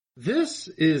This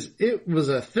is It Was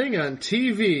a Thing on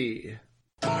TV.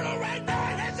 Total Red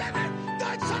Man has ever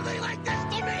done something like this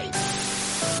to me!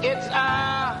 It's,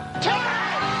 time!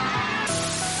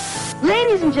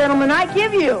 Ladies and gentlemen, I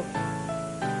give you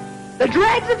the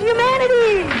dregs of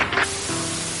humanity!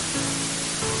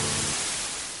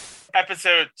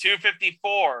 Episode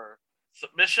 254,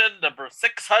 submission number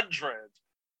 600,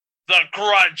 The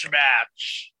Grudge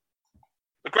Match.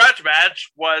 The Grudge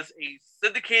Match was a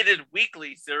syndicated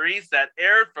weekly series that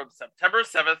aired from September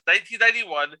 7th,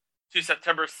 1991 to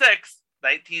September 6th,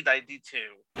 1992.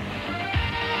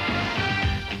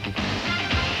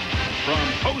 From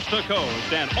coast to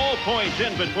coast and all points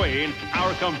in between,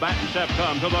 our combatants have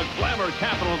come to the glamour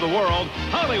capital of the world,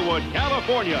 Hollywood,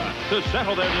 California, to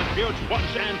settle their disputes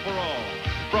once and for all.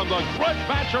 From the Grudge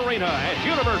Match Arena at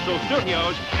Universal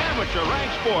Studios, Amateur Rank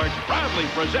Sports proudly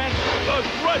presents The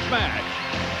Grudge Match.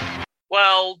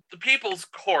 Well, the People's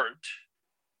Court,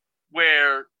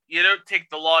 where you don't take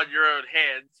the law in your own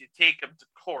hands, you take them to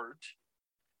court,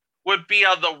 would be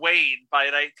on the wane by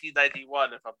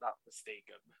 1991, if I'm not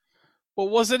mistaken. Well,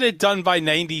 wasn't it done by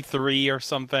 93 or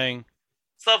something?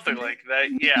 Something like that,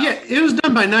 yeah. Yeah, it was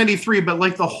done by 93, but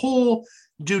like the whole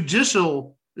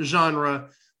judicial genre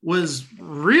was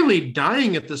really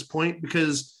dying at this point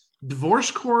because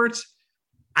divorce court,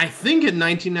 I think in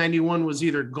 1991 was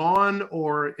either gone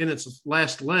or in its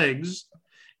last legs.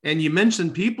 And you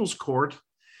mentioned People's Court.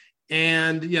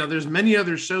 And, yeah, there's many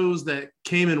other shows that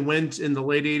came and went in the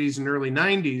late 80s and early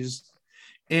 90s.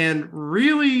 And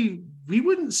really, we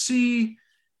wouldn't see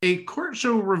a court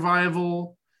show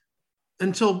revival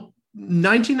until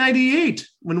 1998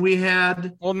 when we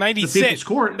had 96. the People's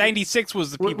Court. 96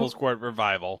 was the People's Court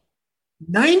revival.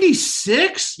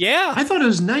 96? Yeah. I thought it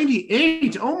was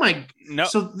 98. Oh my. No.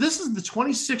 So this is the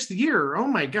 26th year. Oh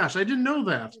my gosh. I didn't know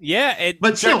that. Yeah.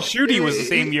 But Judge still, Judy was the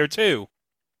same year too.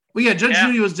 Well, yeah, Judge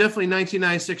Judy was definitely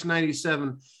 1996,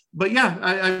 97. But yeah,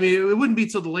 I mean, it wouldn't be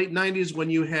till the late 90s when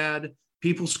you had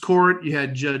People's Court, you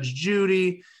had Judge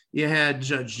Judy, you had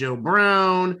Judge Joe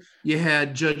Brown, you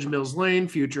had Judge Mills Lane,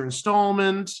 future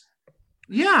installment.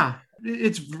 Yeah,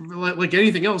 it's like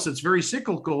anything else, it's very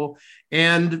cyclical.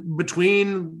 And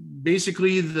between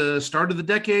basically the start of the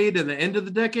decade and the end of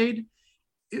the decade,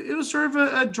 it was sort of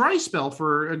a dry spell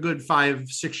for a good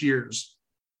 5-6 years.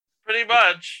 Pretty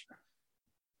much.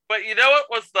 But you know what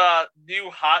was the new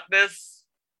hotness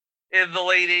in the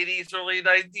late 80s, early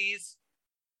 90s?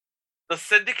 The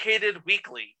syndicated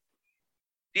weekly.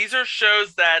 These are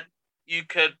shows that you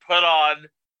could put on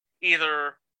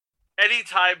either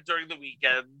anytime during the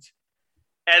weekend,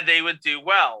 and they would do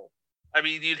well. I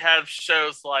mean, you'd have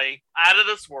shows like Out of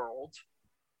This World,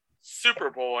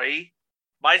 Superboy,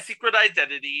 My Secret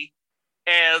Identity,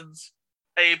 and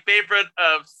a favorite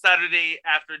of Saturday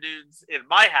afternoons in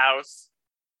my house,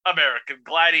 American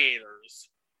Gladiators.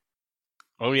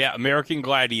 Oh, yeah. American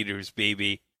Gladiators,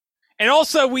 baby. And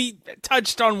also, we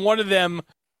touched on one of them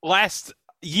last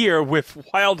year with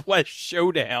Wild West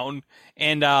Showdown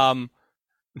and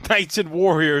Knights and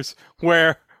Warriors,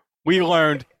 where we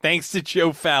learned, thanks to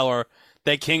Joe Fowler,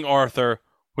 that King Arthur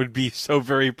would be so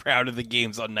very proud of the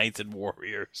games on Knights and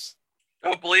Warriors.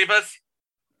 Don't believe us?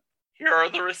 Here are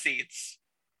the receipts.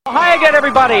 Hi again,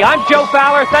 everybody. I'm Joe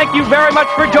Fowler. Thank you very much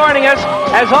for joining us.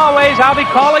 As always, I'll be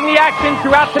calling the action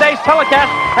throughout today's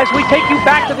telecast as we take you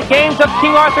back to the games of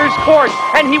King Arthur's court,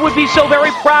 and he would be so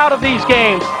very proud of these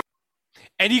games.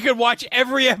 And you can watch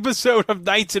every episode of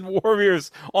Knights and Warriors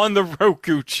on the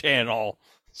Roku channel.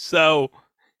 So,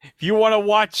 if you want to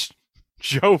watch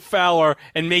Joe Fowler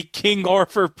and make King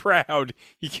Arthur proud,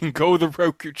 you can go to the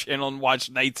Roku channel and watch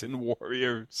Knights and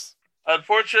Warriors.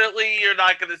 Unfortunately, you're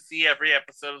not going to see every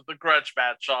episode of The Grudge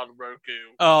Match on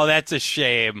Roku. Oh, that's a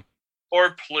shame.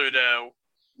 Or Pluto.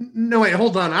 No, wait,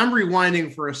 hold on. I'm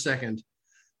rewinding for a second.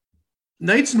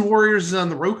 Knights and Warriors is on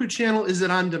the Roku channel. Is it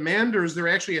on demand, or is there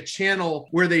actually a channel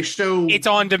where they show... It's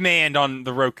on demand on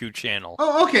the Roku channel.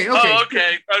 Oh, okay. Oh,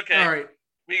 okay. All right.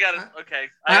 We got it. Okay.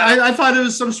 I thought it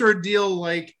was some sort of deal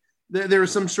like there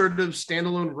was some sort of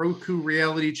standalone Roku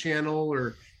reality channel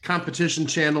or competition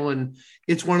channel, and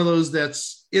it's one of those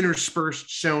that's interspersed,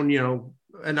 shown,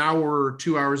 an hour or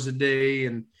 2 hours a day,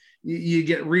 and you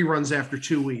get reruns after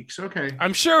 2 weeks. Okay.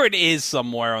 I'm sure it is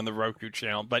somewhere on the Roku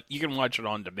channel, but you can watch it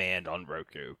on demand on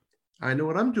Roku. I know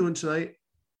what I'm doing tonight.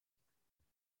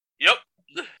 Yep.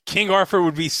 King Arthur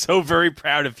would be so very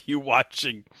proud of you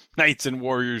watching Knights and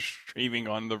Warriors streaming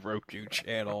on the Roku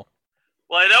channel.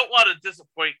 Well, I don't want to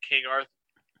disappoint King Arthur.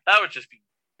 That would just be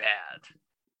bad.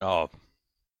 Oh.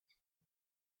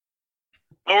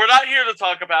 But we're not here to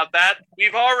talk about that.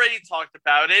 We've already talked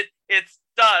about it. It's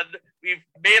done. We've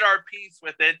made our peace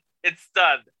with it. It's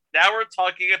done. Now we're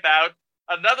talking about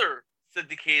another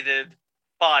syndicated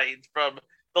find from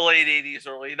the late 80s,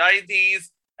 early 90s,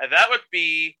 and that would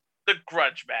be the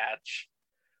grudge match,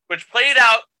 which played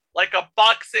out like a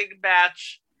boxing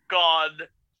match gone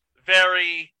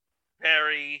very,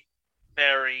 very,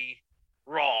 very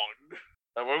wrong.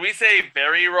 And when we say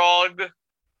very wrong,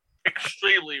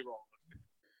 extremely wrong.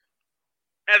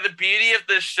 And the beauty of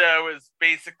this show is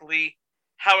basically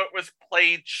how it was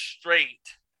played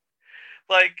straight.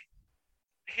 Like,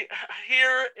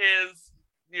 here is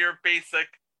your basic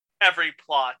every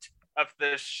plot of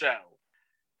this show.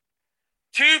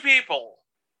 Two people,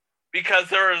 because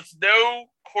there is no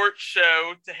court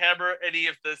show to hammer any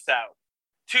of this out,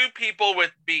 two people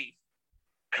with beef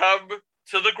come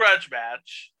to the grudge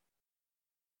match.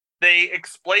 They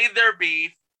explain their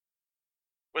beef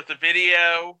with a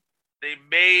video. They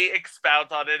may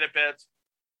expound on it a bit.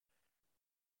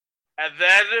 And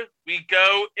then we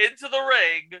go into the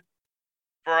ring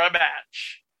for a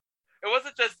match. It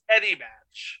wasn't just any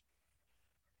match.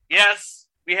 Yes,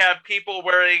 we have people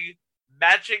wearing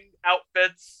matching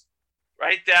outfits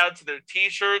right down to their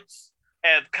t-shirts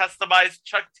and customized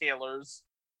Chuck Taylors.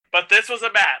 But this was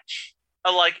a match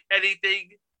unlike anything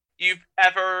you've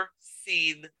ever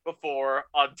seen before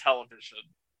on television.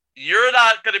 You're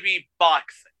not going to be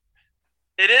boxing.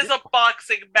 It is a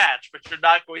boxing match, but you're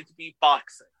not going to be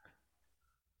boxing.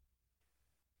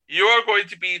 You're going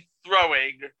to be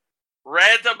throwing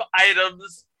random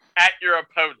items at your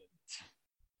opponent.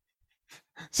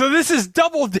 So this is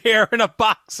Double Dare in a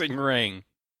boxing ring.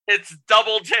 It's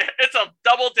Double Dare. It's a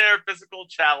Double Dare physical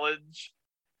challenge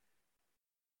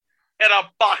in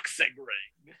a boxing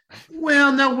ring.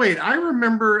 Well, no, wait. I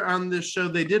remember on this show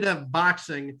they did have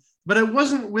boxing, but it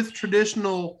wasn't with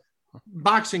traditional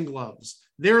boxing gloves.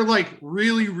 They're like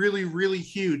really, really, really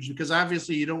huge because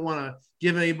obviously you don't want to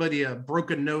give anybody a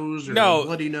broken nose or a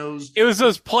bloody nose. It was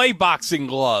those play boxing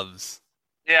gloves.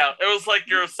 Yeah, it was like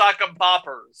your sock and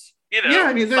boppers. You know, yeah,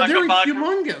 I mean, they're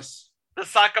humongous. The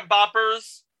sock and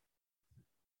boppers.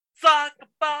 Sock and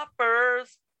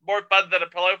boppers. More fun than a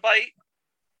pillow fight.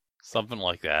 Something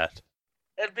like that.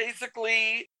 And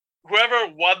basically,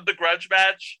 whoever won the grudge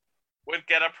match would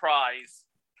get a prize.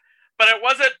 But it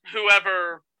wasn't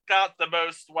whoever got the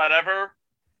most whatever.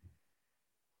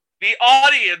 The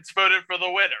audience voted for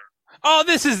the winner. Oh,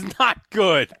 this is not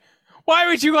good. Why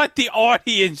would you let the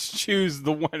audience choose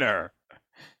the winner?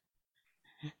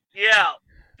 Yeah,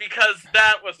 because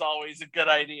that was always a good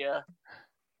idea.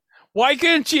 Why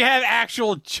couldn't you have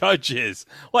actual judges?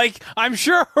 Like, I'm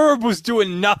sure Herb was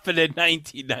doing nothing in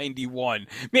 1991.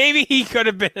 Maybe he could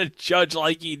have been a judge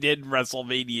like he did in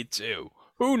WrestleMania 2.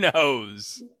 Who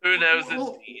knows? Who knows,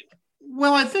 indeed.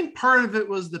 Well, I think part of it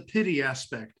was the pity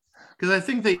aspect. Because I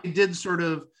think they did sort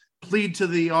of plead to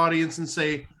the audience and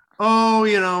say, oh,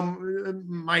 you know,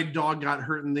 my dog got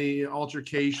hurt in the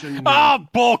altercation. Oh,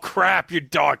 bull crap, your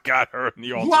dog got hurt in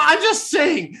the altercation. Well, I'm just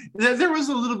saying that there was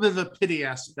a little bit of a pity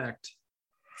aspect.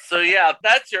 So, yeah,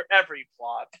 that's your every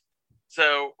plot.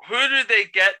 So, who do they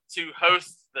get to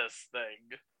host this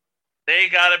thing? They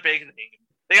got a big name.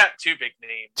 They got two big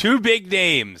names. Two big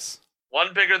names.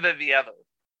 One bigger than the other.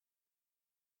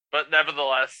 But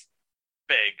nevertheless,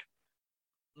 big.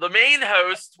 The main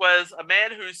host was a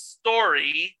man whose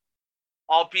story,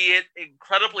 albeit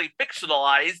incredibly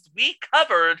fictionalized, we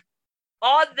covered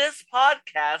on this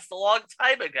podcast a long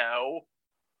time ago.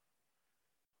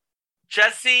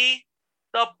 Jesse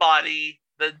the Body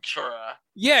Ventura.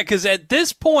 Yeah, because at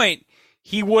this point,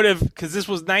 he would have, because this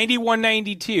was 91,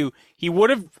 92, he would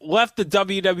have left the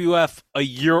WWF a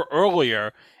year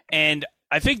earlier. And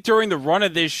I think during the run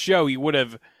of this show, he would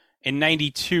have, in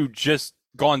 92, just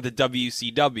gone to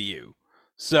WCW.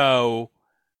 So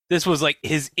this was like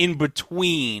his in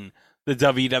between the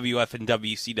WWF and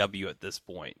WCW at this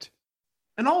point.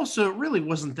 And also, it really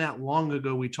wasn't that long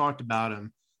ago we talked about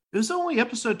him. It was only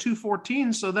episode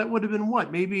 214, so that would have been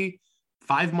what, maybe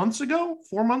 5 months ago?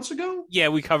 4 months ago? Yeah,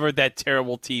 we covered that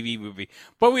terrible TV movie.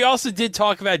 But we also did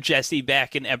talk about Jesse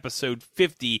back in episode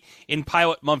 50 in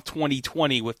Pilot Month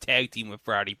 2020 with Tag Team with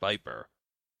Rowdy Piper.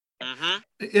 Mm-hmm.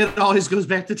 It always goes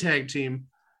back to tag team.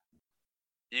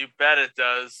 You bet it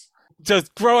does. So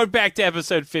throw it back to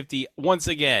episode 50 once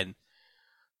again.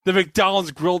 The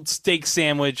McDonald's grilled steak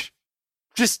sandwich,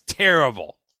 just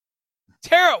terrible.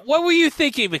 What were you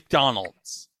thinking,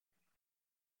 McDonald's?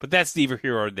 But that's neither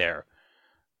here or there.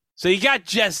 So you got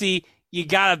Jesse, you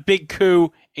got a big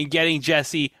coup in getting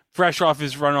Jesse fresh off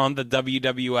his run on the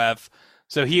WWF.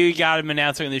 So here you got him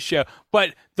announcing the show.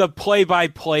 But the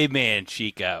play-by-play man,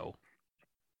 Chico.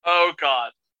 Oh,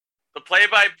 God. The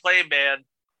play-by-play man,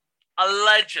 a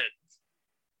legend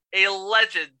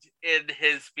in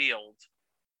his field.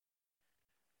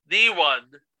 The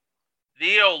one,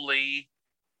 the only,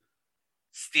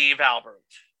 Steve Albert.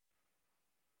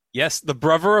 Yes, the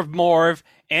brother of Marv,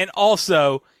 and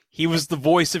also he was the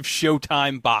voice of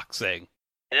Showtime Boxing.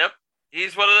 Yep.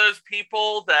 He's one of those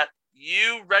people that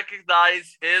you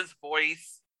recognize his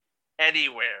voice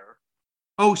anywhere.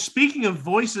 Oh, speaking of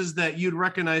voices that you'd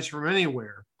recognize from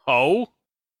anywhere. Oh,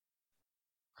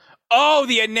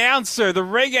 the announcer, the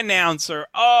ring announcer.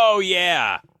 Oh,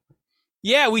 yeah.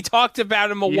 Yeah, we talked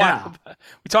about him a while.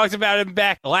 We talked about him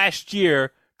back last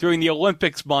year during the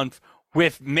Olympics month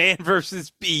with Man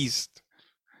vs. Beast.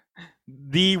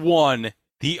 The one,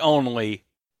 the only,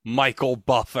 Michael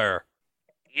Buffer.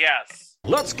 Yes.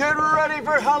 Let's get ready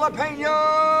for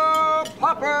jalapeno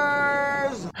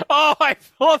poppers! Oh, I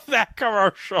love that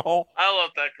commercial. I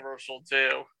love that commercial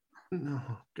too.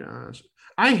 Oh, gosh.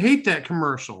 I hate that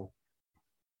commercial.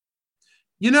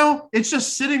 You know, it's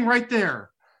just sitting right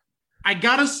there. I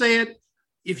gotta say it.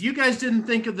 If you guys didn't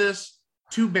think of this,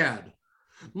 too bad.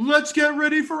 Let's get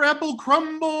ready for apple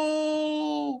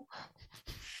crumble.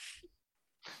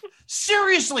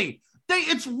 Seriously,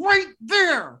 it's right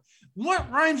there.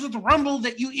 What rhymes with rumble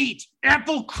that you eat?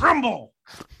 Apple crumble.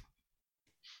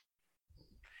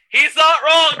 He's not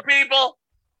wrong, people.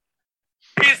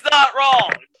 He's not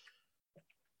wrong.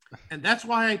 And that's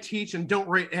why I teach and don't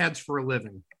write ads for a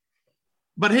living.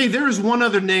 But hey, there is one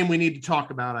other name we need to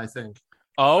talk about, I think.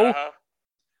 Oh?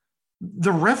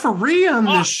 The referee on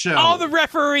this show. Oh, the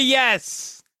referee,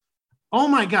 yes. Oh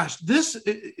my gosh.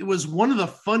 It was one of the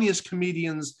funniest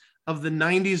comedians of the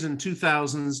 90s and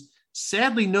 2000s.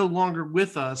 Sadly, no longer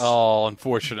with us. Oh,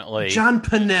 unfortunately. John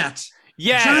Panette.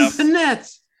 Yes. John Panette.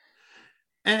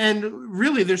 And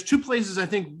really, there's two places I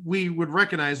think we would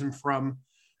recognize him from.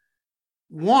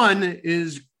 One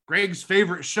is Greg's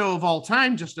favorite show of all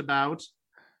time, just about.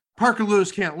 Parker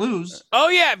Lewis Can't Lose. Oh,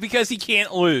 yeah, because he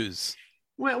can't lose.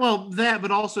 Well, that,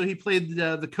 but also he played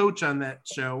the coach on that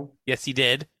show. Yes, he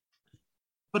did.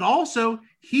 But also,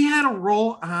 he had a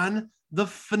role on the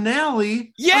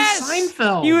finale of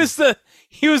Seinfeld.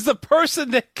 He was the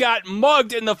person that got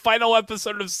mugged in the final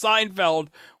episode of Seinfeld,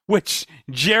 which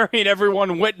Jerry and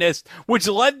everyone witnessed, which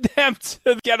led them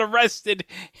to get arrested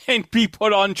and be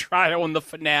put on trial in the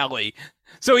finale.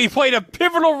 So he played a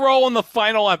pivotal role in the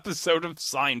final episode of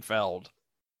Seinfeld.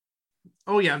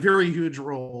 Oh, yeah, very huge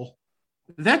role.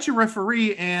 That's your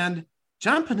referee, and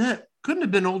John Panette couldn't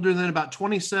have been older than about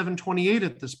 27, 28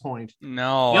 at this point.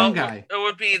 No. Young guy. It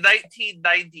would be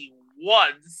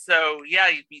 1991, so yeah,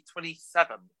 he'd be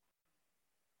 27.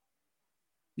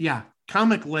 Yeah,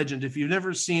 comic legend. If you've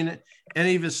never seen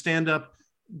any of his stand-up,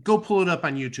 go pull it up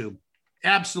on YouTube.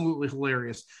 Absolutely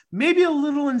hilarious. Maybe a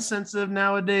little insensitive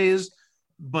nowadays,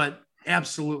 but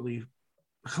absolutely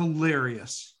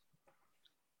hilarious.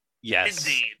 Yes.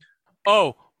 Indeed.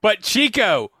 Oh, but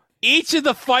Chico, each of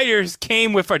the fighters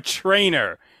came with a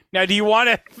trainer. Now, do you want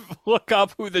to look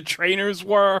up who the trainers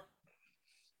were?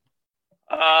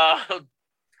 Let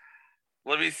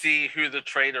me see who the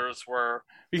trainers were.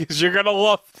 Because you're going to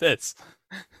love this.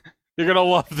 You're going to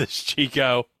love this,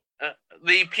 Chico.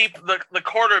 The people, the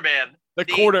quarterman. The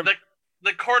quarterman,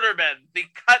 the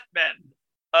cutmen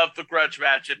of the grudge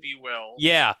match, if you will.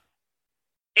 Yeah.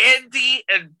 Andy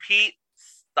and Pete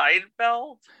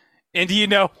Steinfeld. And do you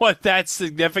know what that's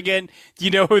significant? Do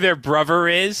you know who their brother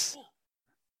is?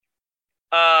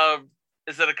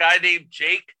 Is it a guy named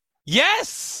Jake?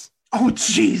 Yes! Oh,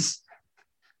 jeez.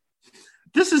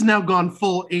 This has now gone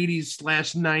full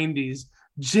 80s/90s.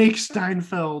 Jake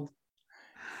Steinfeld.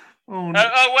 Oh,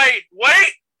 no. Wait!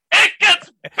 It gets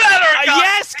better, guys!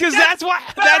 Yes, because that's why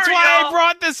I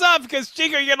brought this up, because,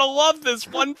 Chico, you're going to love this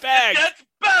fun fact. It gets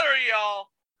better, y'all.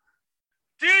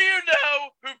 Do you know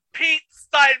who Pete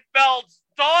Steinfeld's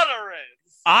daughter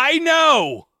is? I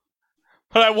know,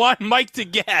 but I want Mike to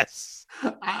guess.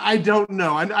 I don't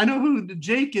know. I know who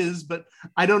Jake is, but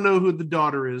I don't know who the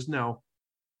daughter is. No.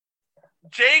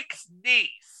 Jake's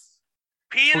niece.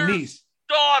 Peter's niece.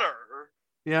 daughter.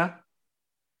 Yeah.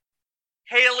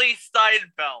 Haley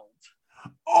Steinfeld.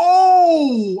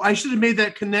 Oh, I should have made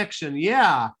that connection.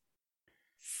 Yeah.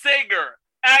 Singer,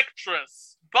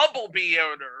 actress, Bumblebee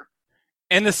owner.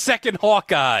 And the second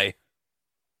Hawkeye.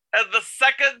 And the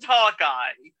second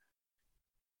Hawkeye.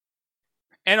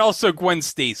 And also Gwen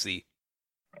Stacy.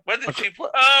 When did she play?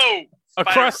 Oh!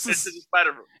 Across the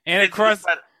Spider-Verse. And across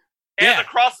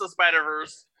the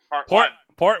Spider-Verse.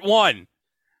 Part 1.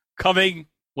 Coming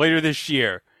later this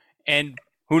year. And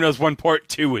who knows when part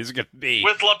 2 is going to be.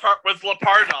 With Lepardon,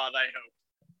 I hope.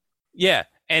 Yeah.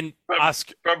 And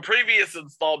from previous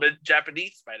installment,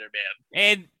 Japanese Spider-Man.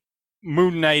 And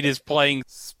Moon Knight is playing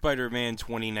Spider-Man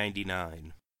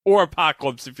 2099. Or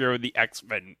Apocalypse if you're in the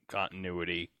X-Men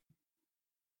continuity.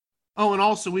 Oh, and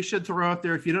also we should throw out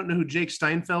there, if you don't know who Jake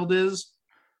Steinfeld is,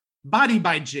 Body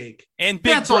by Jake. And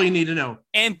That's all you need to know.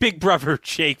 And Big Brother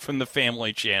Jake from the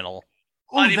Family Channel.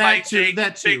 Oh, Body by that too. Jake,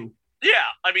 That too. Yeah,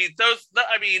 I mean,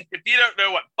 if you don't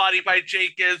know what Body by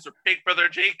Jake is or Big Brother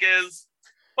Jake is,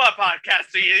 what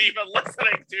podcast are you even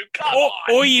listening to? Come on.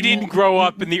 Or you didn't grow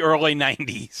up in the early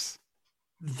 90s.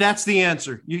 That's the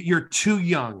answer. You're too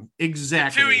young.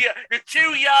 Exactly. You're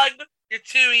too young. You're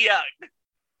too young.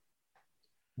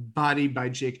 Body by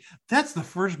Jake. That's the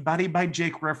first Body by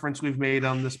Jake reference we've made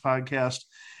on this podcast.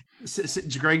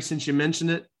 Greg, since you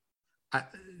mentioned it,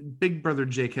 Big Brother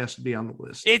Jake has to be on the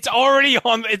list. It's already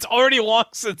long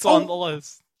since on the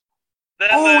list. Then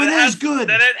it is good.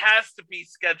 Then it has to be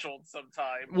scheduled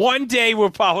sometime. One day we'll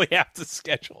probably have to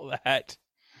schedule that.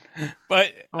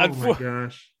 But oh my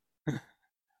gosh.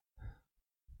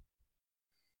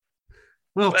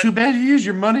 Well, too bad you use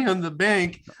your money on the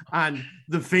bank on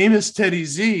the famous Teddy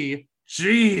Z.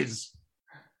 Jeez.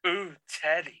 Ooh,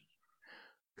 Teddy.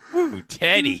 Ooh,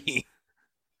 Teddy.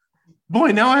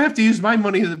 Boy, now I have to use my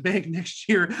money in the bank next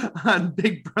year on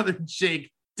Big Brother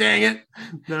Jake. Dang it.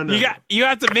 No. You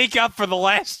have to make up for the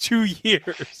last 2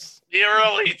 years. You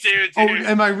really do, dude. Oh,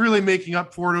 am I really making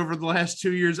up for it over the last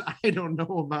 2 years? I don't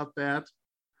know about that.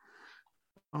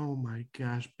 Oh my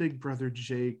gosh, Big Brother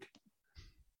Jake.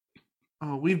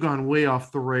 Oh, we've gone way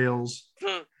off the rails.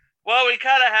 Well, we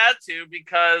kind of had to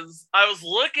because I was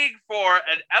looking for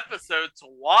an episode to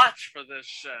watch for this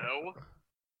show,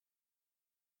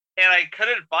 and I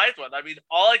couldn't find one. I mean,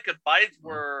 all I could find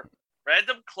were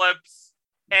random clips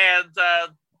and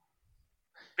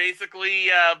basically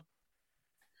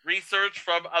research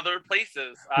from other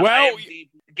places.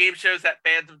 Game shows at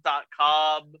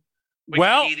fandom.com,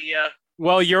 Wikipedia.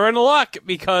 Well, you're in luck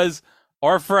because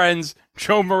our friends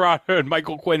Joe Murata and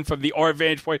Michael Quinn from the Our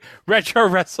Vantage Point Retro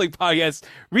Wrestling Podcast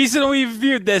recently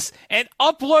reviewed this and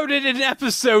uploaded an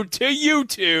episode to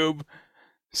YouTube.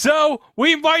 So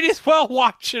we might as well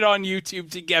watch it on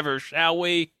YouTube together, shall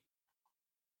we?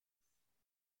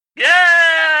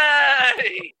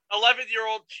 Yay!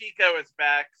 11-year-old Chico is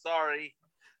back. Sorry.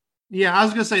 Yeah, I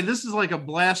was going to say, this is like a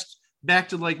blast back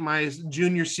to like my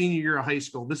junior, senior year of high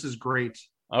school. This is great.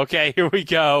 Okay, here we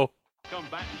go.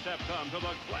 Combatants have come to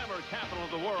the glamour capital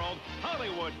of the world,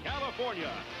 Hollywood,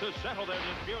 California, to settle their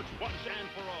disputes once and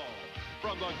for all.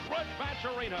 From the Grudge Match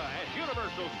Arena at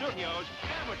Universal Studios,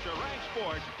 Amateur Rank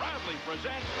Sports proudly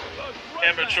presents the Grudge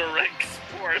Amateur Match. Rank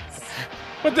Sports.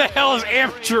 What the hell is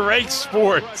Amateur Rank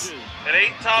Sports? It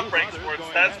ain't Top Rank Sports.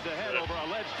 That's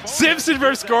Simpson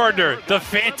vs. Gardner, The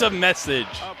Phantom Message.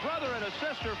 A brother and a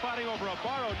sister fighting over a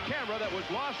borrowed camera that was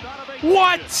lost on a vacation.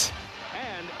 What?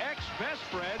 And ex-best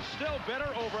friends still bitter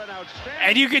over an outstanding...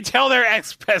 And you can tell they're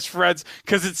ex-best friends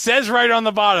because it says right on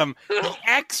the bottom, the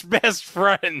ex-best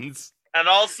friends. And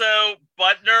also,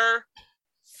 Butner,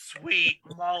 sweet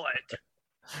mullet.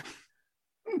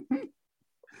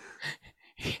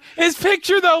 His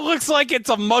picture, though, looks like it's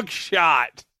a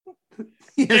mugshot.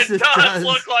 Yes, It does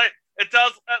look like,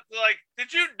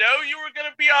 did you know you were going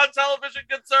to be on television,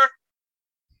 good sir?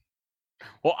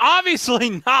 Well,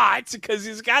 obviously not, because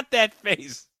he's got that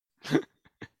face.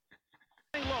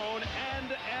 Loan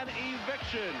and an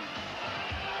eviction.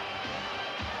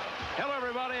 Hello,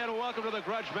 everybody, and welcome to the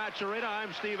Grudge Match Arena.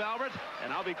 I'm Steve Albert,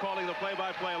 and I'll be calling the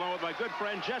play-by-play along with my good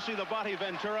friend Jesse the Body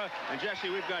Ventura. And Jesse,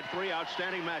 we've got 3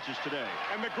 outstanding matches today.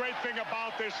 And the great thing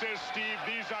about this is, Steve,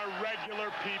 these are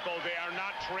regular people. They are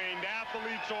not trained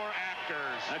athletes or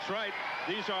actors. That's right.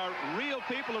 These are real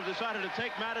people who've decided to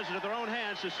take matters into their own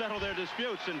hands to settle their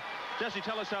disputes. And Jesse,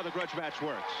 tell us how the grudge match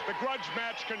works. The grudge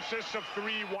match consists of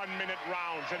 3 one-minute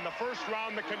rounds. In the first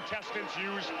round, the contestants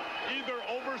use either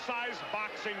oversized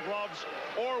boxing gloves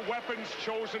or weapons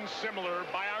chosen similar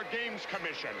by our Games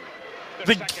Commission.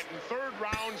 The second and third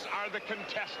rounds are the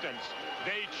contestants.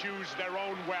 They choose their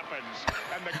own weapons.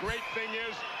 And the great thing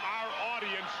is, our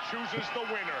audience chooses the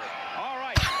winner. All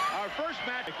right, our first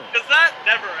match. Because that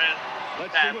never ends.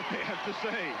 Let's see what they have to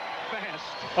say.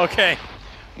 Fast. Okay.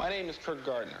 My name is Kurt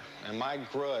Gardner, and my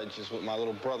grudge is with my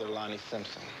little brother, Lonnie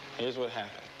Simpson. Here's what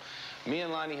happened. Me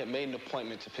and Lonnie had made an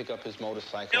appointment to pick up his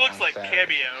motorcycle. He looks on like Saturday.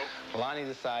 Cameo. Lonnie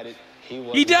decided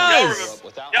He does.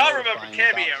 Y'all remember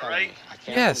Cameo, right? I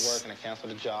canceled Yes. work and I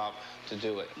canceled a job to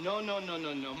do it. No.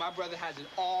 My brother has it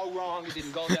all wrong. It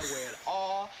didn't go that way at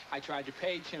all. I tried to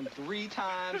pay him 3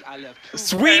 times. I left 2.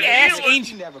 Sweet ass He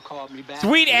angel. never called me back.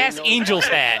 Sweet He didn't ass know angel's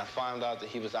that. hat. And I found out that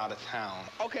he was out of town.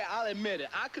 Okay, I'll admit it.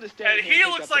 I could have stayed And here he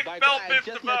and looks picked like up the bike, Belle but I had Biv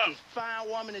just DeVoe. met this fine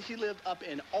woman, and she lived up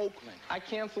in Oakland. I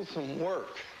canceled some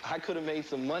work. I could have made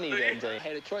some money that I day.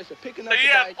 had a choice of picking So up you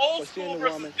the have bike old or seeing school the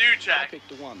versus woman. new I jack. picked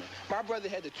the woman. My brother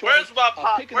had the choice Where's my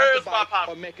pop? of picking Where's up the my bike pop?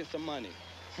 or making some money.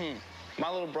 My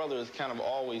little brother has kind of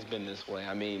always been this way.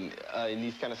 I mean, in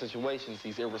these kind of situations,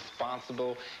 he's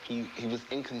irresponsible. He was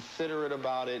inconsiderate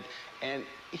about it, and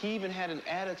he even had an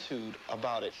attitude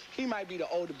about it. He might be the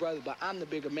older brother, but I'm the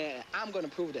bigger man, and I'm going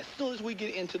to prove it. As soon as we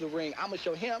get into the ring, I'm going to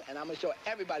show him, and I'm going to show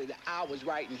everybody that I was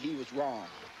right and he was wrong.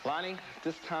 Lonnie,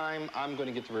 this time I'm going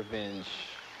to get the revenge.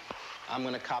 I'm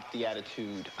going to cop the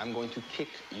attitude. I'm going to kick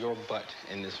your butt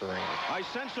in this ring. I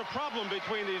sense a problem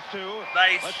between these two.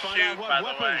 Nice Let's find shoot, out what by the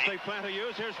weapons way. they plan to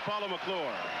use. Here's Paula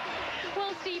McClure.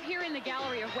 Well, Steve, here in the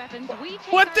gallery of weapons, we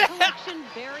take What our the hell? collection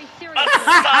very seriously.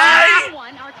 Aside?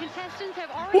 One, our contestants have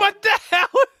already... What the hell?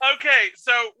 Okay,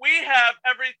 so we have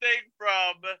everything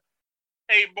from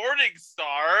a Morning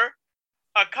Star,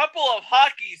 a couple of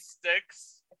hockey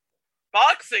sticks,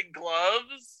 boxing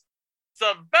gloves,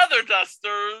 some feather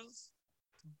dusters,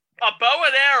 a bow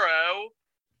and arrow,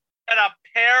 and a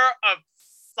pair of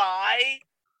sai,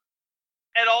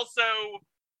 and also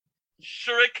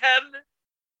shuriken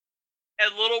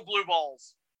and little blue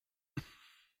balls.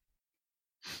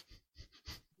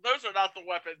 Those are not the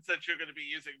weapons that you're going to be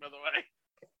using, by the way.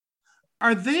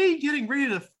 Are they getting ready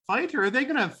to fight, or are they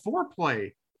going to have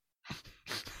foreplay?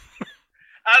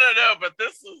 I don't know, but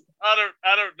this is I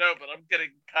don't know, but I'm getting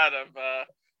kind of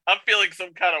I'm feeling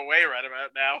some kind of way right about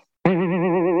now.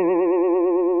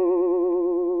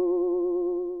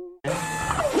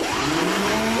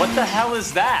 What the hell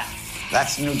is that?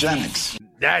 That's Nugenics.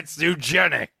 That's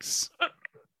eugenics.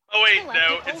 Oh wait,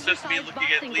 no, it's just me looking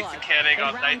at Lisa Canning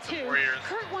on Knights of Warriors.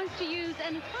 Kurt wants to use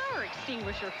an fire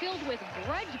extinguisher filled with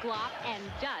grudge glop and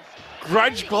dust.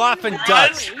 Grudge glop and Grudge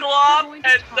dust. glop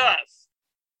and dust.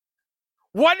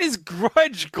 What is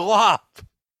grudge glop?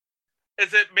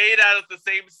 Is it made out of the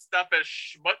same stuff as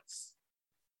schmutz?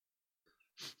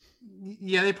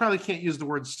 Yeah, they probably can't use the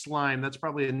word slime. That's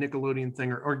probably a Nickelodeon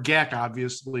thing, or GAC,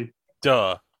 obviously.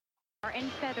 Duh.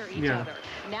 And feather each Yeah. other.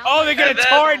 Now Oh, they're gonna And then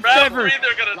tar and feather. referee,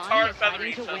 they're gonna Lonnie tar is and feather fighting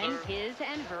each to win other. his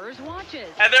and hers watches.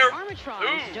 And they're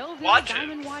Armatron's Deauville watches.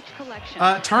 Diamond Watch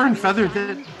collection. Tar and feather,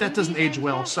 that doesn't age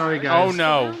well. Sorry, guys. Oh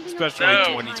no, especially No.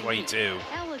 in 2022.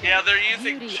 Yeah, they're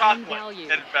using Beauty chocolate value.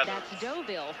 and feather. That's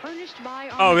Deauville, furnished by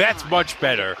Oh, that's Armatron. much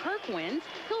better. If Kirk wins,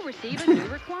 he'll receive a new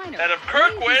recliner. And if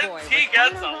Kirk Lazy wins, Boy he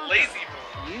gets recliner a rocker. lazy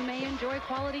boy. You may enjoy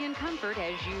quality and comfort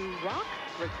as you rock,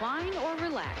 recline, or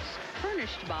relax.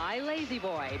 Furnished by Lazy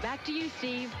Boy. Back to you,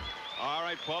 Steve. All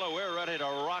right, Paula, we're ready to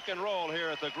rock and roll here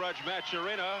at the Grudge Match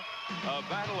Arena. A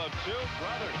battle of two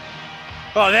brothers.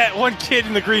 Oh, that one kid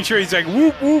in the green shirt, he's like,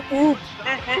 whoop, whoop, whoop.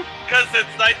 Because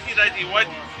it's 1991,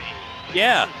 you see.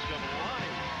 Yeah.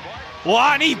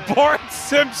 Lonnie Bart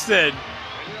Simpson.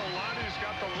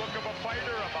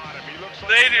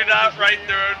 They do not write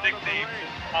their own nicknames,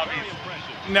 obviously.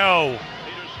 No.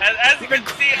 And as you can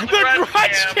see on the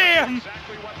Grudge Cam,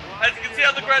 as you can see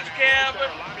on the Grudge Cam,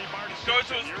 he's going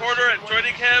to his corner and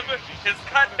joining him, his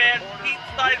cut man, Pete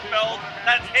Steinfeld.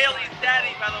 That's Haley's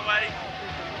daddy, by the way.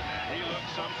 He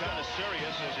looks some kind of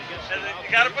serious as he gets And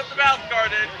you gotta put the mouth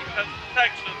guard in because of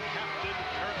protection.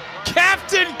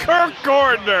 Captain Kirk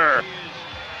Gardner.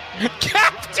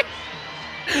 Captain.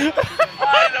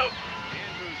 I know.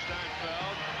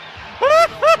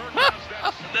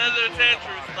 And then there's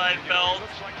Andrew Steinfeld,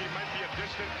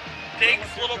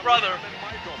 Jake's little brother.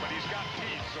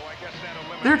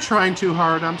 They're trying too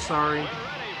hard. I'm sorry.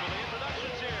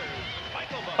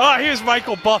 Oh, here's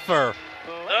Michael Buffer.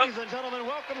 Ladies and gentlemen,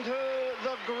 welcome to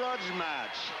the Grudge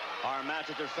Match. Our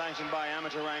matches are sanctioned by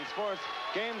Amateur Rank Sports.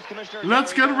 Games Commissioner...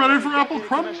 Let's Gary get ready Barry, for Apple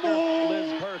Deputy Commissioner Crumble.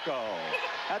 Liz Perko.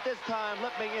 At this time,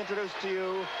 let me introduce to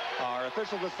you our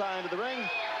officials assigned to the ring.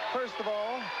 First of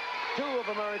all, two of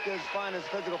America's finest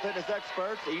physical fitness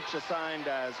experts, each assigned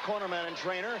as cornerman and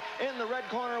trainer. In the red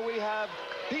corner, we have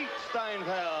Pete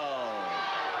Steinfeld.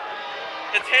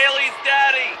 It's Haley's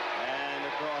daddy. And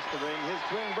across the ring, his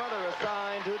twin brother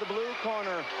assigned to the blue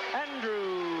corner,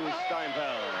 Andrew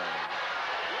Steinfeld.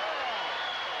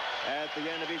 At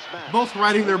the end of each match, Both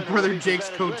riding their the winner brother will be Jake's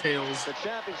presented with coattails. The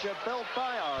championship belt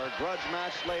by our Grudge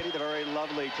Match lady, the very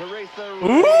lovely Teresa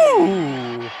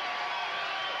Ooh.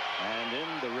 And in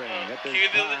the ring, at At this Cue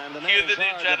the- time, the cue man in the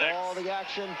charge of eugenics. all the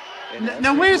action.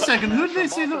 Now wait a second. Who did they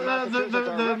say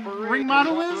the ring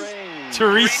model is?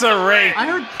 Teresa Ring. I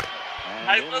heard.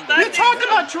 We talked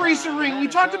about Teresa Ring. We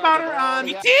talked about her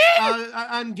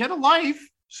on Get a Life.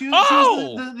 She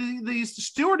was the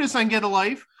stewardess on Get a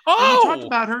Life. And we talked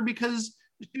about her because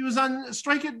she was on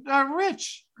Strike It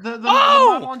Rich. The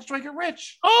model on Strike It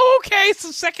Rich. Oh, okay.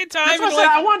 So second time. That's what I said.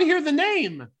 I wanted to hear the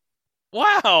name.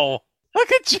 Wow.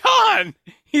 Look at John.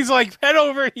 He's like head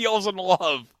over heels in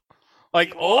love.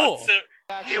 Like, He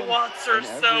wants her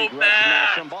so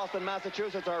bad. From Boston,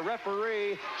 Massachusetts, our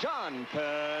referee, John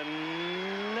Pennett.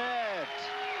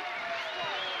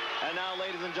 And now,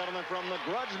 ladies and gentlemen, from the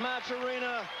Grudge Match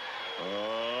Arena.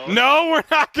 No, we're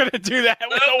not going to do that.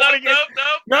 We don't want to get...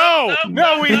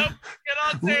 No, we... You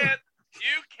cannot say it.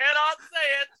 You cannot say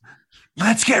it.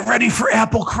 Let's get ready for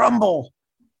Apple Crumble.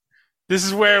 This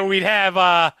is where we'd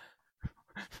have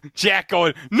Jack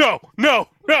going, no. No.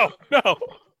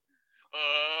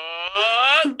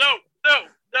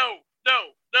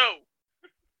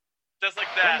 Just like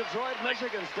that. From Detroit,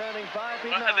 Michigan, standing 5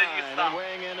 feet 9 And then you stop. and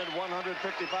weighing in at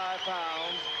 155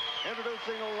 pounds,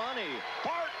 introducing Lonnie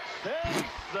Bart Simpson.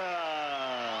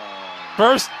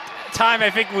 First time I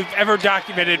think we've ever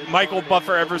documented Michael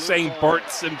Buffer ever saying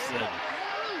Bart Simpson.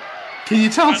 Can you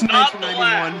tell it's But not the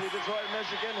 1991? Detroit,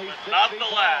 Michigan, he's But not 6 the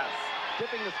feet last. tall,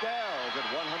 tipping the scales at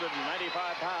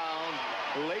 195 pounds.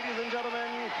 Ladies and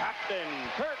gentlemen, Captain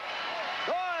Kurt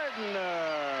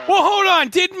Gardner. Well, hold on.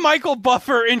 Didn't Michael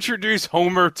Buffer introduce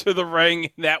Homer to the ring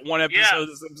in that one episode Yes. of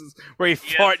The Simpsons where he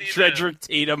fought he Dredrick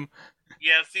Tatum?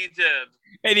 Yes, he did.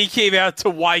 And he came out to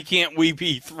Why Can't We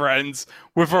Be Friends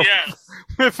with a, Yes.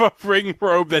 with a ring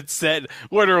robe that said,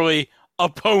 literally,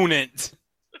 opponent.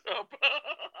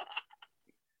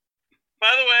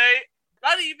 By the way,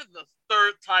 not even the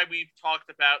third time we've talked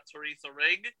about Teresa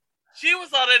Ring. She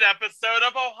was on an episode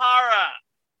of O'Hara.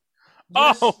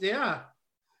 Oh. Yeah.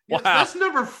 Yes, Wow. That's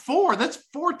number 4. That's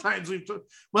 4 times we've.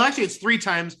 Well, actually, it's 3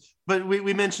 times. But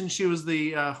we mentioned she was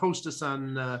the hostess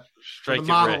on the Strike It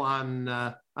model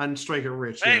Rich. on Strike It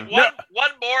Rich. Hey, Yeah.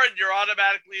 one more and you're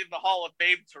automatically in the Hall of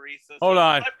Fame, Teresa. So Hold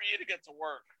on. It's time for you to get to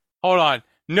work. Hold on.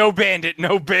 No bandit,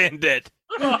 no bandit.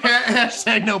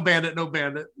 Hashtag no bandit, no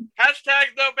bandit.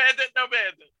 Hashtag no bandit, no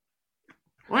bandit.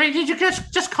 Wait, did you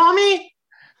just call me?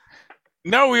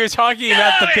 No, we were talking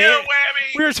about the outta here, bandit.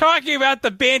 Whammy! We were talking about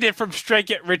the bandit from Strike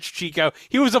It Rich, Chico.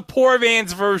 He was a poor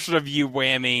man's version of you,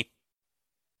 Whammy.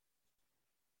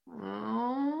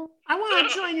 Oh, I want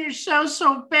to join your show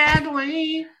so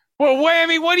badly. Well,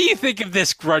 Whammy, what do you think of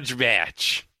this grudge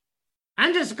match?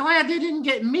 I'm just glad they didn't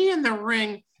get me in the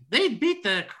ring. They'd beat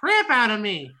the crap out of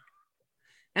me.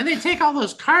 And they'd take all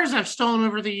those cars I've stolen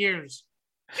over the years.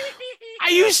 Are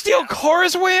you steal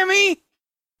cars, Whammy?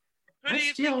 Who I do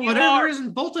you steal think you whatever are?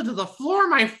 isn't bolted to the floor,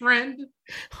 my friend.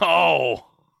 Oh.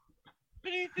 Who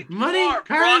do you think Money, you are?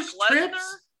 cars, Brock Lesnar?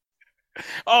 trips.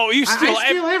 Oh, you steal, I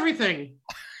steal everything.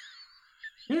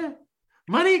 Yeah.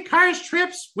 Money, cars,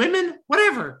 trips, women,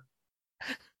 whatever.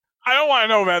 I don't want to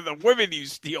know about the women you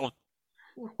steal.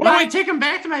 Well, I take them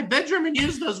back to my bedroom and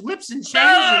use those whips and chains.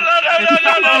 No,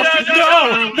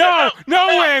 No,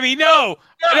 Whammy, no.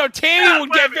 No, Tammy will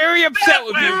get very upset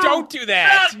with you. Don't do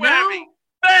that. Bad, Whammy.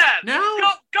 Bad. No.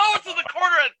 Go into the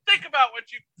corner and think about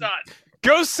what you've done.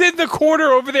 Go sit in the corner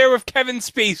over there with Kevin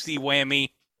Spacey, Whammy.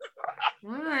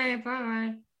 All right,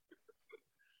 bye.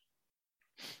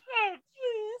 Oh,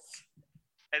 jeez.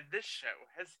 And this show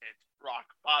has hit rock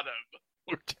bottom.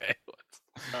 Okay, let's...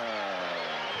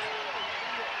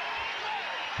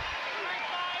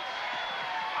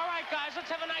 All right, guys,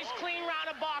 let's have a nice clean round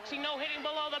of boxing. No hitting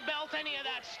below the belt, any of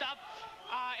that stuff.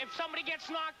 If somebody gets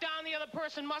knocked down, the other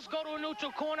person must go to a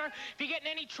neutral corner. If you get in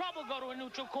any trouble, go to a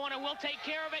neutral corner. We'll take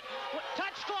care of it.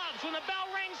 Touch gloves. When the bell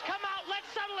rings, come out. Let's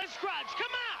settle this grudge. Come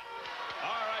out.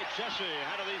 All right, Jesse,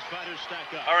 how do these fighters stack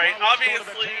up? All right, Well,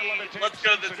 obviously, let's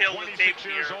go to the tail of the tape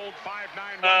here.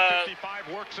 5'9", 155,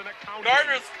 works in accounting.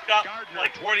 Gardner's got Gardner,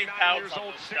 like 20 29 pounds years on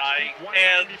old, this 6 guy, feet,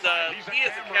 and 195. He's he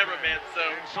is a cameraman, so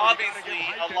And so obviously you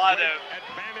gotta give height a lot and of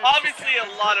width advantage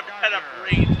to Captain pent-up Gardner.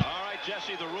 rage. All right,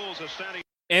 Jesse, the rules are standing.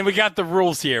 And we got the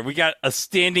rules here. We got a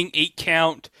standing 8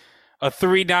 count, a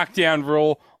 3 knockdown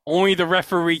rule. Only the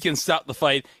referee can stop the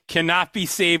fight. Cannot be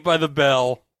saved by the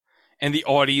bell. And the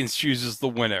audience chooses the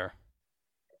winner.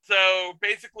 So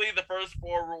basically, the first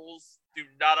 4 rules do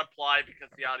not apply because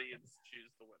the audience choose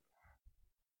the winner.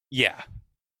 Yeah.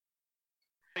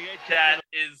 That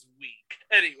is weak.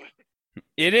 Anyway.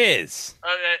 It is.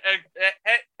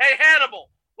 Hey,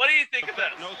 Hannibal, what do you think of this?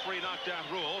 No 3 knockdown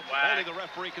rule. Whack. Only the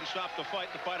referee can stop the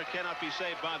fight. The fighter cannot be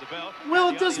saved by the bell. Well,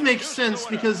 The it does audience make chooses sense the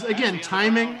winner. because, again, At the end of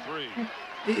timing. round 3.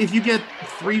 if you get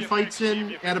 3 fights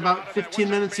in at about 15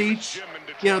 minutes each,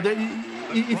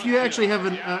 if you actually have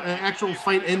an actual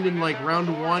fight end in like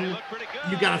round 1,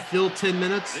 you got to fill 10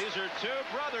 minutes.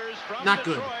 Not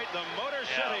good.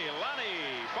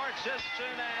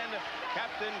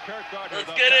 Let's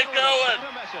get it going.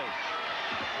 And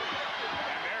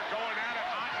they're going at it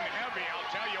hot and heavy. I'll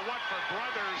tell you what, for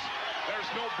brothers, there's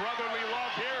no brotherly love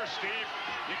here, Steve.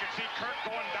 You can see Kirk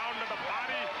going down to the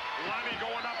body, Lonnie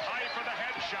going up high for the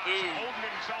headshots, holding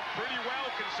himself pretty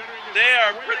well considering his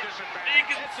weight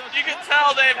disadvantage. You can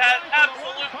tell they've had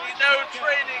absolutely no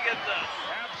training in this.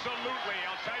 Absolutely,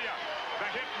 I'll tell you, the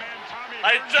hitman Tommy.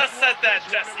 I just said that,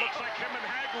 Jesse. Looks like him and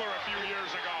Hagler a few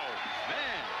years ago.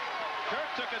 Man, Kirk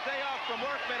took a day off from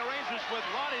work, made arrangements with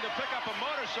Lonnie to pick up a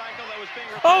motorcycle that was being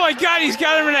repaired. Oh my God, he's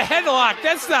got him in a headlock.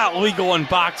 That's not legal in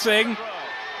boxing.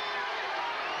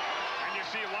 And you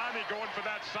see Lonnie going for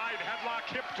that side headlock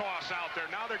hip toss out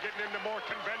there. Now they're getting into more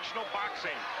conventional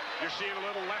boxing. You're seeing a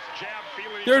little left jab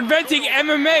feeling. They're inventing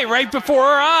MMA right before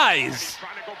our eyes.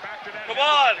 Come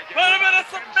on, put him in a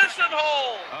submission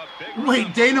hole.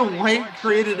 Wait, Dana White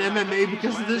created MMA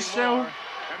because of this show?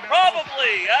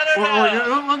 Probably. I don't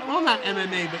know. Well, not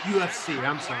MMA, but UFC.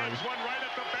 I'm sorry.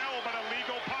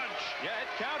 Yeah, it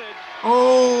counted.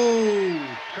 Oh.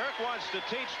 Kirk wants to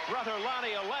teach brother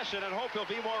Lonnie a lesson and hope he'll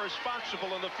be more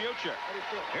responsible in the future.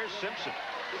 Here's Simpson.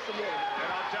 How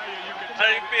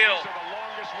do you feel?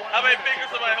 How many fingers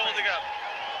am I holding up?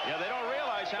 Yeah, they don't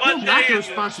realize how He'll knock the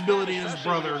responsibility of his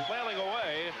brother.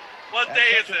 What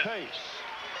day is it?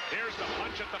 Here's the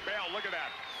punch at the bell. Look at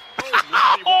that.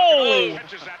 Oh!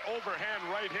 Catches that overhand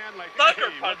right hand like,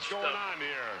 Thunder hey, punch what's going on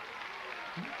here?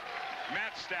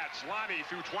 Matt stats, Lonnie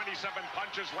threw 27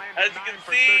 punches, landed As you 9 can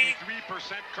for see,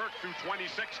 33%. Kirk threw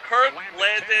 26. Kirk landed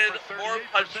landed more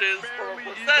punches from a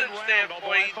percentage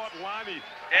standpoint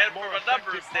and from a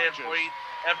numbers standpoint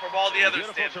and from all the other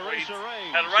standpoints.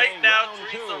 And right now,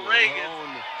 Teresa Ring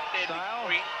is standing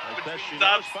point, which means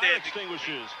I'm standing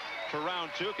point. For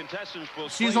round 2, contestants will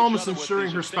She's almost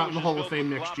ensuring her spot in the Hall of Fame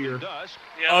next year.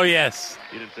 Oh, yes.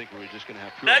 You didn't think we were just going to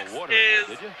have pure Next water, is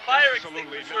did you? fire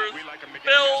extinguishers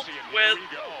filled with.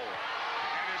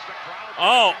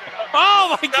 Oh.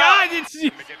 Oh, my God.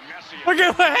 Look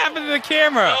at what happened to the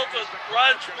camera. Filled with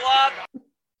grudge block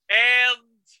and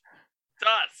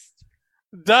dust.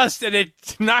 Dust, and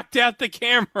it knocked out the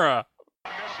camera.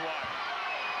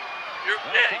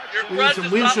 Your grudge is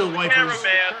not with the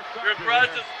cameraman. Your grudge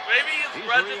is maybe his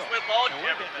grudge is with all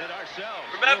cameramen.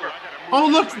 Remember. Oh,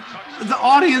 look, the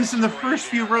audience in the first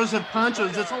few rows have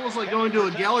ponchos. It's almost like going to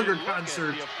a Gallagher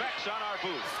concert.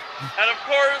 And of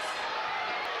course,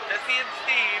 Jesse and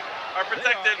Steve are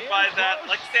protected by that,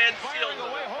 like Stan Shield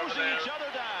over there.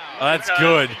 Oh, that's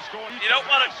good. You don't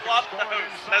want to glop the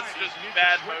host. That's just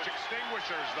bad motion.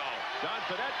 Extinguishers, though. Don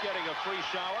Fedette getting a free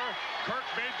shower. Kirk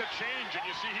made the change, and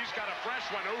you see he's got a fresh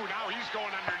one. Ooh, now he's going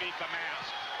underneath the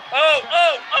mask. Oh!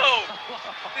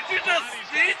 Did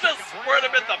he just squirt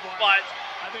him in the butt?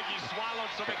 I think he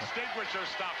swallowed some extinguisher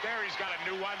stuff. There, he's got a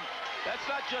new one. That's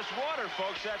not just water,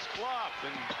 folks. That's clop.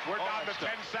 And we're down to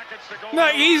 10 seconds to go. No,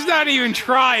 he's not even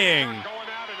trying.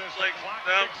 Like,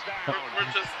 no, we're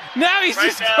just. Now he's right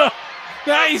just. now,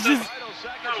 Now he's just.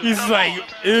 He's like,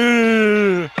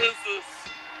 ew. This is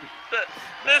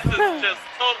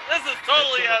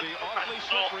totally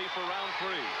slippery for round 3.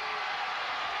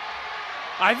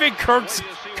 I think Kirk's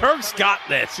got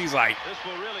this. He's like,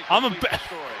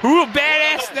 who a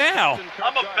badass now?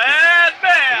 I'm a bad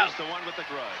man. Here's the one with the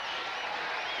grudge.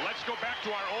 Let's go back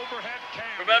to our overhead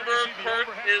cam. Remember, Kirk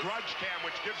is grudge cam,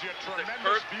 which gives you a tremendous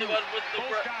Kirk view. the one with the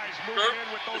grudge?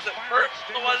 Is it fire Kirk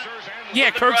the one?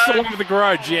 Yeah, Kirk's the one with the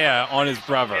grudge. Yeah, on his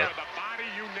brother. Yeah, the body,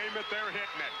 you name it, they're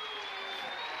hitting it.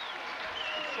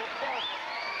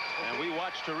 And we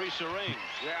watch Teresa Ring.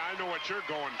 Yeah, I know what you're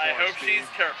going for. I hope Steve. she's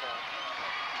careful.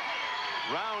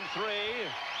 Round 3.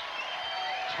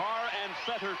 Tar and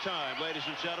feather time, ladies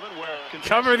and gentlemen. Where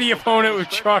Cover the opponent with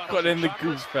chocolate and the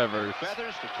goose feathers.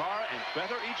 Feathers to tar and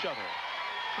feather each other.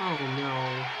 Oh, no.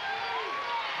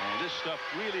 And this stuff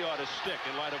really ought to stick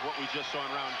in light of what we just saw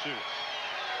in round 2.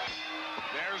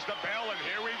 There's the bell, and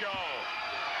here we go.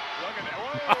 Look at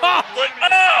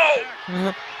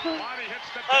that.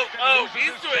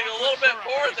 He's doing a little bit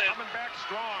more than.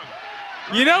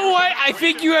 You know what? I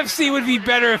think UFC would be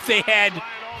better if they had,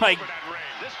 like,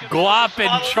 glop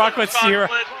and chocolate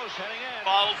syrup.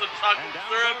 Bottles of chocolate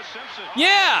syrup.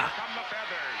 Yeah.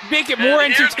 Make it more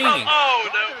entertaining. Oh,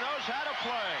 no.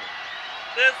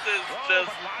 This is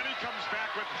just. Lonnie comes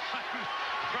back with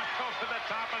right over the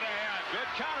top of the head. Good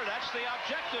counter. That's the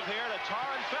objective here, to tar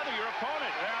and feather your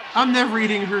opponent. I'm never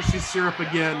eating Hershey's syrup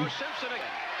again. They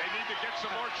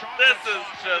This is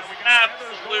just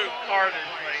absolute carnage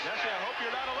right Jesse, I hope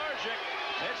you're not allergic.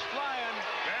 It's flying.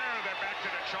 There, they're back to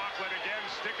the chocolate again,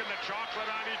 sticking the chocolate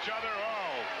on each other.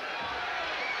 Oh.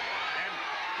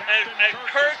 And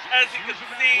Kirk, as you can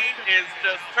see, is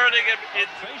just turning him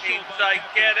into a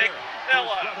gigantic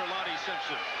pillow. Lonnie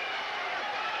Simpson.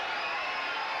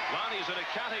 Lonnie's an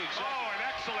accounting executive. Oh, an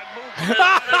excellent move.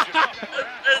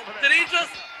 Did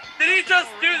he just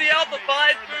do the Alpha 5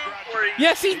 move where he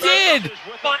Yes, he did.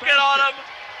 bucket on him?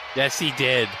 Yes, he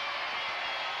did.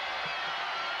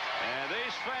 And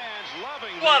these fans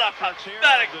loving What the a efforts here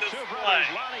pathetic of the two display. brothers,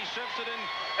 Lonnie Simpson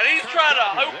And he's trying to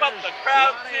hope up the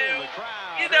crowd too.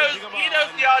 He knows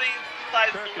the audience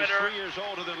decides the winner,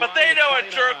 but they know a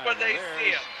jerk when they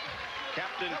see him.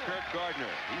 Captain Kirk Gardner.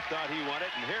 He thought he won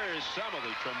it, and here is some of the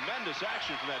tremendous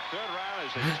action from that third round. As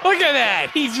they Look at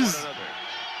that. He just...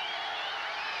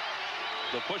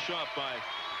 The push-off by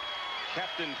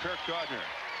Captain Kirk Gardner.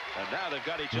 And now they've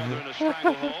got each other in a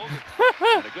stranglehold.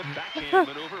 And a good backhand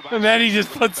maneuver by And then he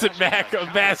just puts it back, a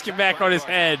basket back on his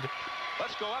head.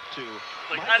 Let's go up to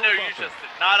Like, I know you just did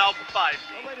not Alpha 5.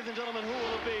 Well, ladies and gentlemen, who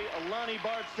will it be? Lonnie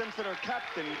Bart Simpson or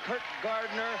Captain Kirk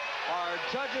Gardner? Our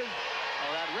judges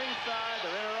are at ringside.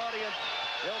 They're in our audience.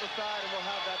 They'll decide, and we'll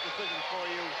have that decision for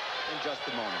you in just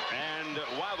a moment. And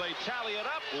while they tally it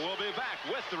up, we'll be back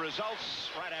with the results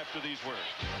right after these words.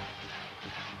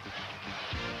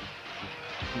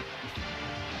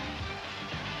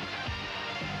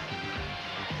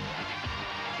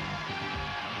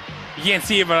 You can't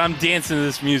see it, but I'm dancing to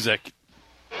this music.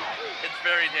 It's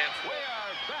very dancing. We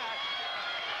are back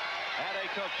at a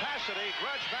capacity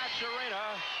grudge match arena.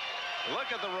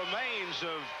 Look at the remains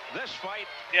of this fight.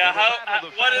 Yeah,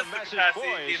 what is the message? capacity?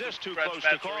 Boy, is this too close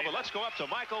to call? But let's go up to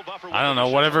Michael Buffer. I don't know,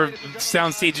 whatever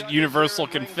soundstage at Universal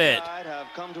can fit. Have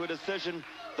come to a decision.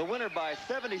 The winner by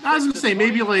 76. I was going to say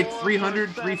maybe like 300,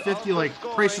 350, like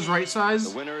Price is Right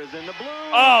size. The winner is in the blue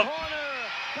Oh,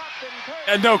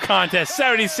 corner. no contest,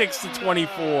 76-24.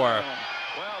 Well,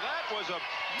 that was a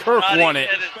Kirk won it.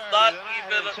 And it's not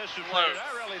even close.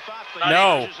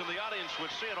 No. The audience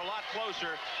would see it a lot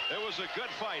closer. It was a good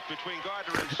fight between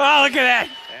Gardner and Oh, look at that.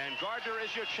 And Gardner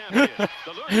is your champion.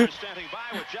 The loser is standing by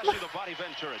with Jesse the Body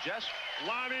Ventura. Jess?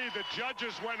 Lonnie, the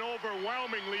judges went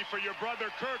overwhelmingly for your brother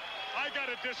Kirk. I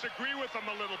got to disagree with them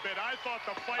a little bit. I thought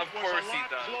the fight was a lot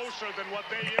closer than what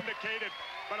they indicated.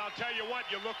 But I'll tell you what,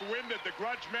 you look winded. The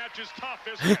grudge match is tough,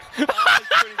 isn't it? It's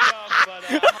pretty tough, but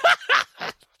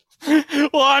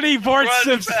Lonnie Bart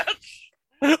Simpson.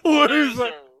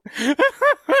 Loser.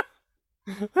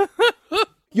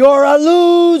 You're a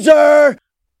loser!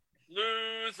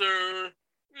 Loser.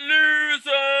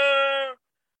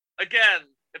 Again,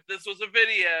 if this was a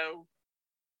video,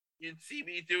 you'd see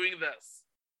me doing this.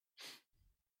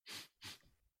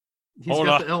 He's Hold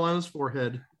got on. the L on his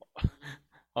forehead.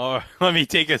 Oh, let me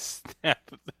take a snap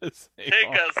of this. Take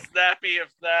a snappy of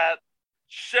that.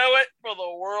 Show it for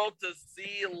the world to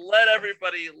see. Let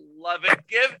everybody love it.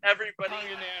 Give everybody. Hung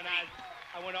in there, and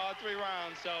I went all 3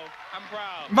 rounds, so I'm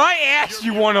proud. My ass,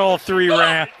 you won all 3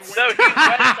 rounds. No, he went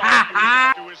all 3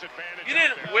 rounds. You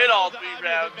didn't win all 3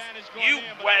 rounds. You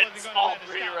went all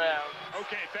 3 rounds.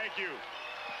 Okay, thank you.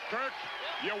 Kirk,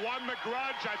 you won the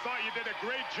grudge. I thought you did a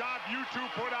great job. You two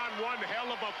put on one hell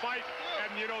of a fight.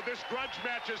 And, you know, this grudge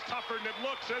match is tougher than it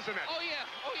looks, isn't it? Oh, yeah.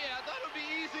 I thought it would be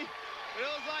easy. But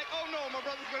it was like, oh, no, my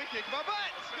brother's going to kick my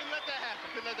butt. Couldn't let that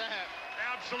happen.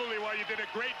 Absolutely. Well, you did a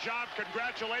great job.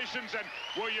 Congratulations. And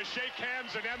will you shake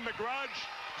hands and end the grudge?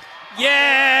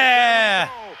 Yeah!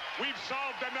 We've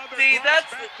solved another. See,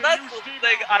 that's the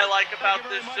thing I like about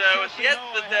this show. At the end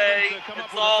of the day,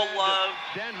 it's all love.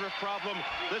 Dandruff problem.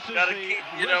 This is Gotta keep,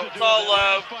 it's all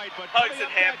love. Hugs and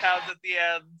hand pounds at the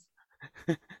end.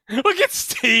 Look at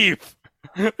Steve.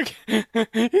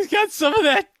 He's got some of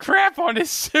that crap on his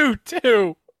suit,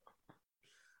 too.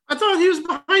 I thought he was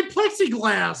behind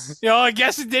plexiglass. I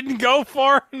guess it didn't go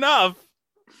far enough.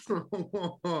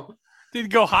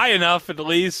 Didn't go high enough, at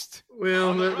least.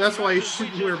 Well, that's why you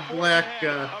shouldn't wear a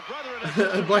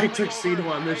black tuxedo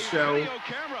on this show.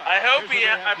 I hope he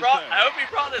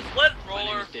brought his lint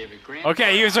roller.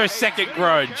 Okay, here's our second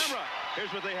grudge.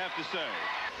 Here's what they have to say.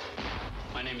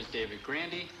 My name is David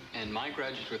Grandy, and my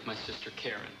grudge is with my sister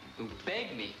Karen, who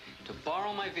begged me to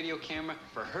borrow my video camera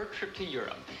for her trip to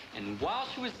Europe. And while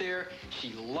she was there,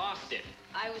 she lost it.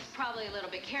 I was probably a little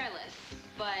bit careless,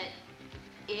 but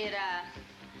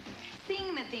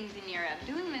seeing the things in Europe,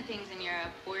 doing the things in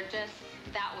Europe,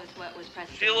 that was what was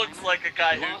pressing. She looks like a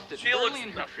guy who,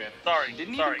 Sorry.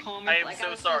 I am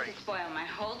so sorry. To spoil my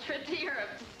whole trip to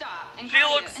Europe to stop. And She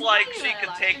looks like she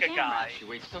could take a guy. She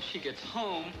waits till she gets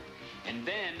home, And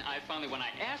then I finally, when I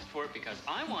asked for it because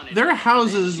I wanted Their it,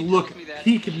 houses then she look tells me that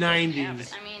peak she doesn't have 90s.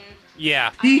 it. I mean, Yeah.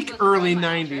 Peak early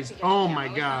 90s. Oh my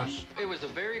gosh. it was a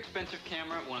very expensive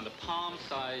camera, one of the palm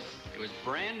size. It was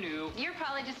brand new. You're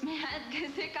probably just mad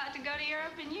because it got to go to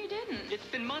Europe and you didn't. It's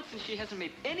been months and she hasn't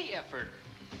made any effort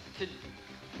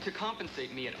to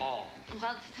compensate me at all.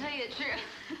 Well, to tell you the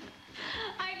truth,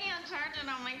 I can't charge it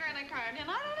on my credit card and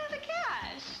I don't have the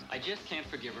cash. I just can't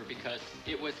forgive her because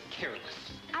it was careless.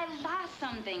 I lost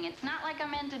something. It's not like I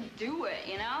meant to do it,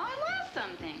 you know? I lost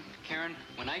something. Karen,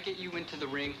 when I get you into the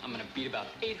ring, I'm gonna beat about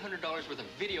 $800 worth of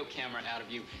video camera out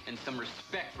of you and some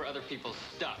respect for other people's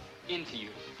stuff into you.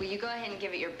 Will you go ahead and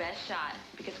give it your best shot?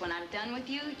 Because when I'm done with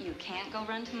you, you can't go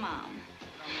run to Mom.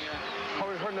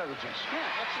 Her negligence.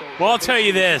 Well, I'll tell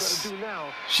you this.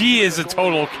 She is a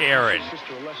total Karen.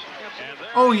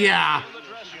 Oh yeah.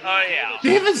 Oh yeah.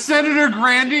 David Senator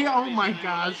Grandy. Oh my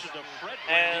gosh.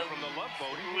 And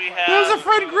we have. There's a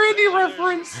Fred Grandy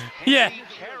reference. Yeah.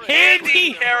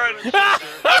 Handy. Karen.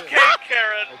 Okay,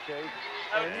 Karen.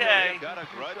 Okay. Got a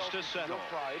grudge to settle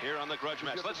here on the grudge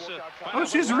match. Let's Oh,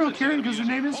 she's a real Karen because her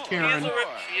name is Karen.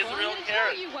 She is a real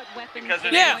Karen. Because her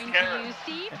Yeah. name is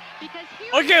Karen.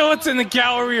 Okay, what's in the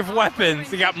gallery of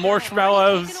weapons? They got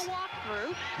marshmallows,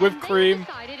 whipped cream.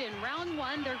 Decided in round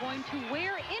one they're going to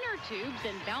wear inner tubes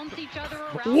and bounce each other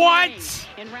around. What? the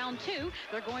ring. In round two,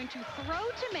 they're going to throw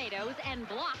tomatoes and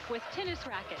block with tennis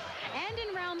rackets. And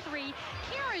in round three,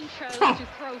 Karen chose to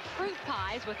throw fruit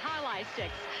pies with highlight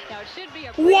sticks. Now it should be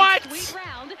a pretty What? sweet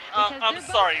round because I'm they're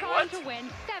both sorry, trying what? to win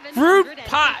Fruit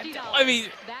pie. $750. I mean,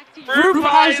 Back to you. Fruit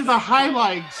pies with a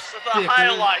highlights. With the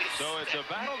highlights. So it's a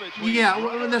battle between Yeah,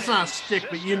 well, that's not a stick,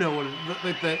 but you know what?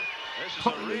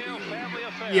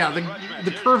 Yeah,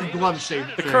 the curved glove shape.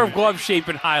 the curved glove shape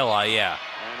and highlight, yeah.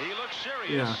 and he looks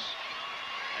serious. Yeah.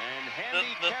 And Handy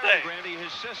The Karen thing. Grandy,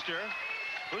 his sister,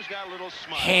 who's got a little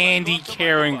smile. Handy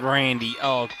Karen Grandy.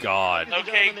 Oh, God.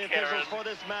 Okay, Gentlemen, the Karen. officials for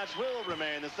this match will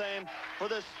remain the same. For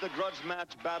this, the grudge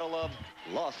match battle of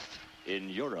Lost in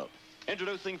Europe.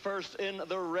 Introducing first in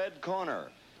the red corner.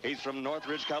 He's from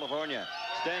Northridge, California.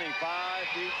 Standing 5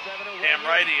 feet 7 away. Damn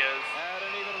right he is. At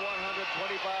an even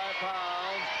 125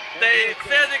 pounds. They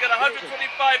standing at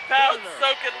 125 pounds,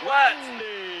 soaking wet.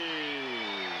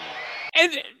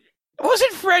 And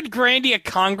wasn't Fred Grandy a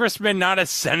congressman, not a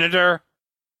senator?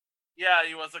 Yeah,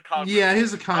 he was a congressman. Yeah,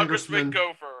 he's a congressman.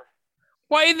 Gopher.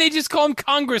 Why didn't they just call him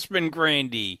Congressman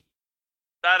Grandy?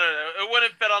 I don't know. It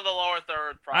wouldn't fit on the lower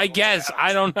third, probably. I guess.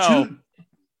 I don't know.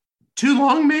 Too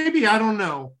long, maybe? I don't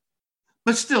know.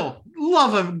 But still,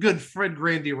 love a good Fred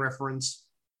Grandy reference.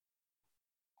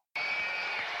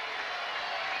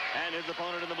 And his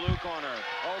opponent in the blue corner,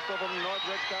 also from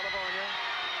Northridge, California,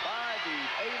 5 feet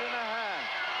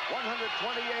 8.5,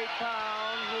 128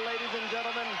 pounds, ladies and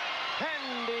gentlemen,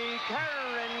 Handy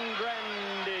Karen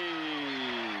Grandy.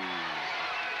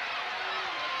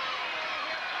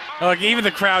 Look, even the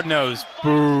crowd knows.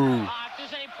 Boo. If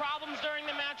there's any problems during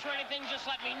the match or anything, just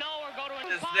let me know or go to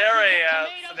Is there a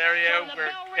scenario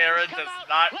where Karen does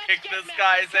not kick this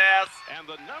guy's ass? And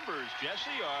the numbers,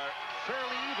 Jesse, are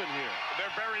fairly even here.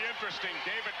 They're very interesting.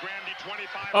 David Grandy,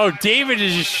 25. Oh, David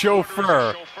is a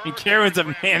chauffeur, and Karen's a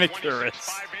manicurist.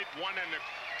 5'8", 1 and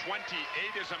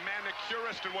 28 is a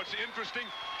manicurist, and what's interesting,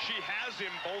 she has him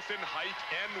both in height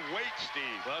and weight,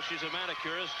 Steve. Well, she's a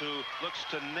manicurist who looks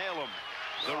to nail him.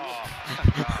 The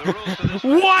rules to this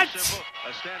What? match are simple.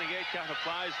 A standing 8 count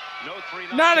applies. No 3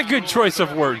 Not a knockdown good rule. choice The of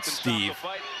referee words, can stop Steve. the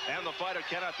fight, and the fighter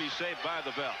cannot be saved by the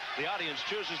bell. The audience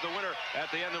chooses the winner at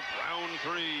the end of round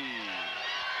 3.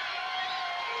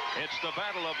 It's the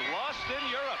battle of Lost in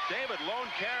Europe. David loaned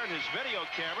Karen his video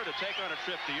camera to take on a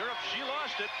trip to Europe. She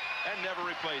lost it and never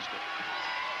replaced it.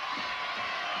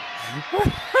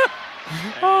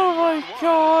 Oh my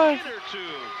God. Inner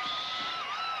tubes.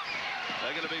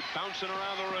 They're going to be bouncing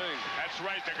around the ring. That's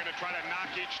right. They're going to try to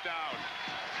knock each down.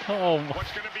 Oh,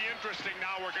 What's going to be interesting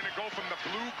now, we're going to go from the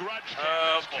blue grudge Oh,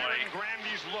 canvas. boy. Karen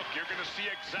Grandy's look. You're going to see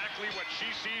exactly what she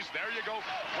sees. There you go.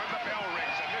 When the bell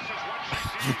rings, and this is what she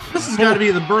sees. This has got to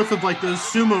be the birth of like those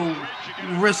sumo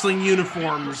wrestling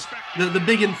uniforms, the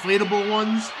big inflatable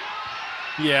ones.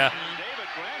 yeah.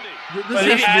 This But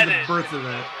has he to had be the it. birth of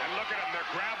that. And look at him.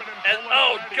 They're grabbing him. And pulling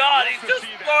oh him. God, Love he's to just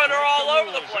see that. throwing her Break all the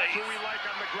over the rules. place. That's who we like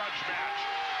on the grudge match.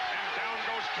 And down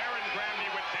goes Karen Grandy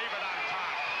with David on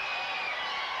top.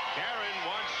 Karen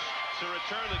wants to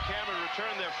return the camera,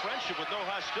 return their friendship with no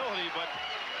hostility, but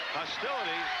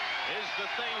hostility is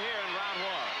the thing here in round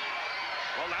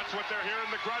 1. Well, that's what they're here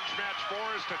in the grudge match for,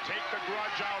 is to take the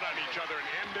grudge out on each other and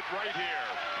end it right here.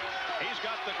 He's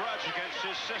got the grudge against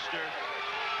his sister,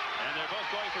 and they're both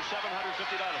going for $750.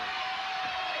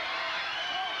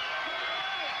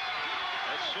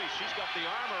 Let's see. She's got the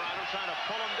armor on him, trying to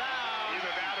pull him down. Either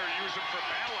that or use him for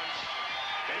balance.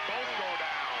 They both go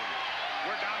down.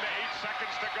 We're down to 8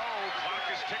 seconds to go. Clock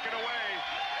is ticking away.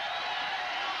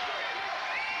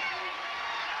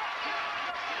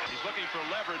 He's looking for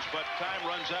leverage, but time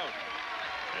runs out.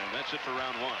 And that's it for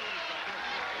round one.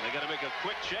 And they got to make a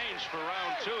quick change for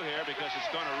round two here because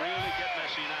it's going to really get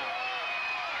messy now.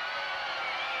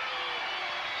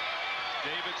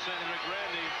 Davidson and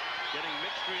Grandi getting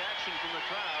mixed reaction from the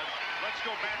crowd. Let's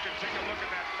go back and take a look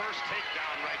at that first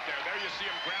takedown right there. There you see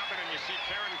him grabbing, and you see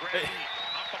Karen Grandi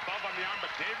up above on the arm, but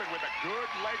David with a good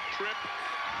leg trip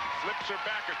flips her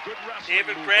back. A good wrestling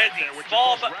David move Grandi, right there, which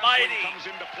small of course, but wrestling mighty. comes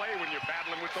into play when you're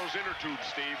battling with those inner tubes,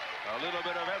 Steve. A little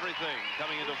bit of everything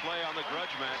coming into play on the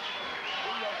grudge match.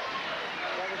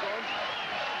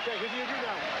 Okay, what do you do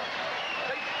now?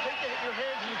 Take your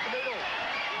hands in the tomato.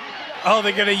 Oh,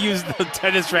 they're gonna use the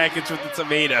tennis rackets with the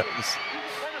tomatoes.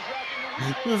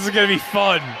 This is gonna be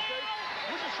fun.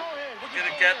 It's gonna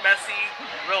get messy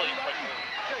really quickly.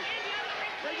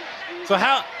 So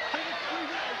how?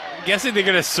 I'm guessing they're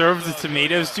gonna serve the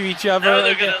tomatoes to each other. No,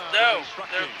 they're throwing.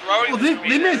 Well, they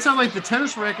made it sound like the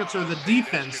tennis rackets are the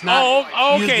defense, not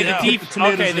Oh, okay, the keep def-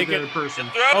 tomatoes okay, at they the could- person.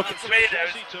 Throw Okay. the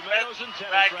tomatoes,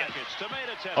 rackets.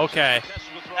 Okay.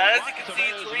 As you can see,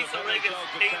 Teresa Liggins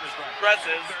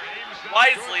dresses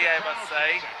wisely, I must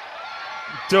say.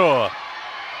 Duh.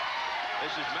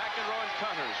 This is McEnroe and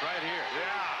Cutters right here. Yeah.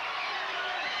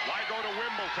 Why go to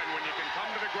Wimbledon when you can come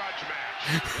to the grudge match?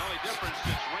 The only difference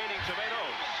is raining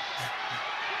tomatoes.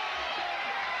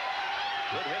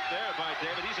 Good hit there by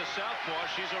David. He's a southpaw.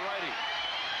 She's a righty.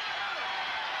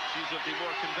 She's of the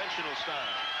more conventional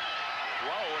style.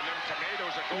 Whoa, and them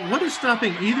tomatoes are going. What is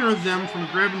stopping either of them from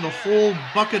grabbing the whole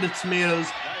bucket of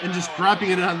tomatoes and just dropping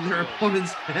it on their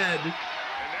opponent's head?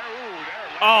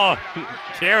 Oh,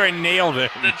 Karen nailed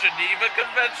it. The Geneva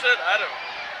Convention? I don't know.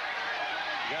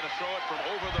 You got to throw it from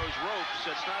over those ropes.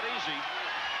 That's not easy.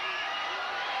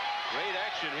 Great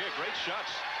action here. Great shots.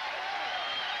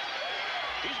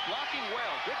 He's blocking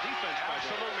well. Good defense by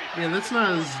Absolutely. Yeah, that's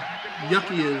not as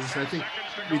yucky as I think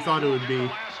we thought it would be. David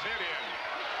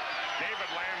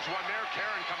lands one there.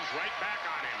 Karen comes right back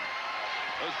on him.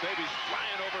 Those babies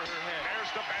flying over her head. There's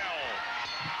the bell.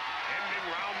 Ending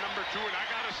round number 2, and I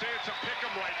gotta say it's a pick'em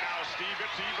right now, Steve.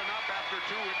 It's even up after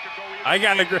 2. It could go either I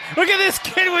gotta agree. Look at this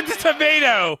kid with the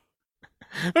tomato.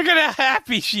 Look at how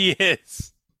happy she is.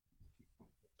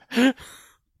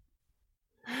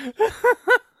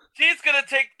 She's gonna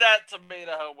take that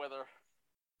tomato home with her.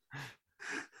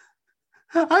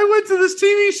 I went to this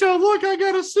TV show. Look, I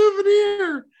got a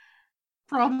souvenir.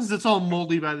 Problem is, it's all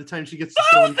moldy by the time she gets to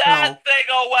show Throw and tell. that thing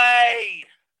away!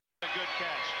 A good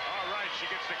catch. All right, she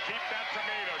gets to keep that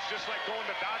tomato. It's just like going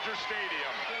to Dodger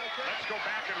Stadium. Let's go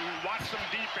back and watch some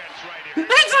defense right here.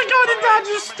 It's like going to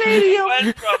Dodger Stadium. We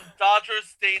went from Dodger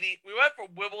Stadium. We went from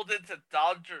Wimbledon to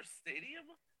Dodger Stadium.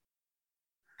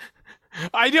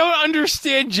 I don't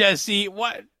understand, Jesse.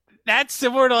 What? That's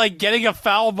similar to like getting a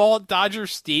foul ball at Dodger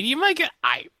Stadium. I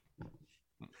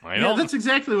Yeah, don't. that's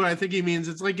exactly what I think he means.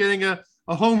 It's like getting a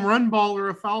home run ball or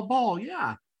a foul ball.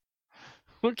 Yeah.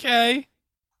 Okay.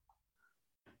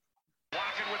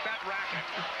 Walking with that racket.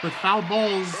 But foul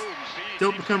balls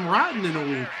don't become rotten in a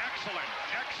week.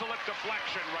 Excellent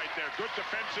deflection right there. Good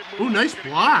defensive move. Ooh, nice Gonna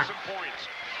give block. you some points.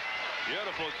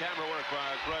 Beautiful camera work by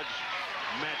our grudge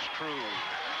match crew.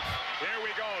 There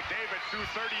we go. David threw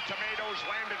 30 tomatoes,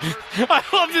 landed 13. I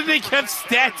love that they kept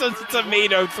stats on the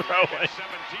tomato throwing. 17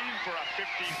 for a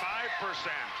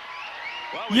 55%.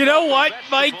 You know what,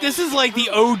 Mike? This is like the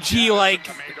OG, like,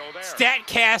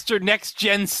 StatCast or Next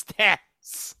Gen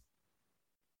Stats.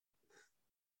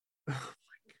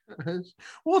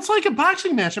 Well, it's like a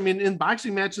boxing match. I mean, in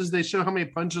boxing matches, they show how many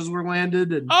punches were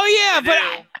landed. And Oh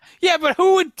yeah, but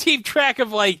who would keep track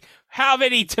of like how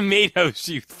many tomatoes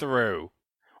you threw,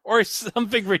 or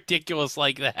something ridiculous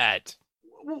like that?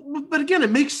 But again, it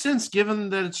makes sense given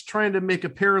that it's trying to make a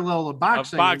parallel of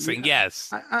boxing. Boxing, yes.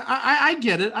 I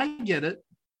get it. I get it.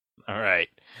 All right.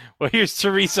 Well, here's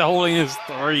Teresa holding his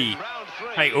 3.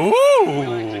 Hey, ooh.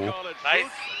 Nice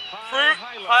fruit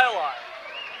highlight.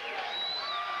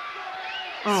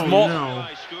 Oh, Small- no.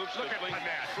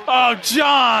 Oh,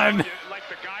 John. Like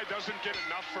the guy doesn't get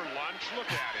enough for lunch. Look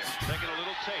at him. Taking a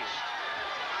little taste.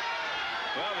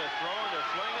 Well, they're throwing, they're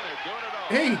flinging, they're doing it all.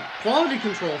 Hey, quality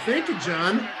control. Thank you,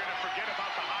 John.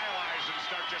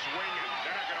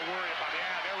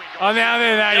 Oh, now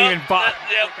they're not even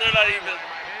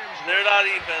They're not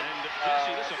even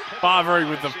bothering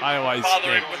with the highlight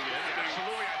stick.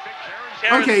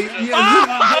 Okay,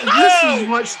 yeah, this is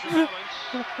what.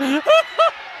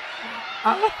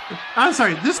 I'm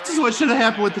sorry. This is what should have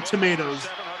happened with the tomatoes.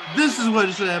 This is what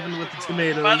should have happened with the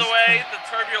tomatoes. By the way, the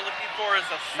term you're looking for is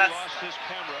a cesta.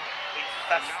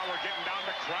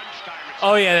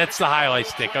 Oh yeah, that's the highlight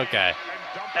stick. Okay.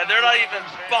 And they're not even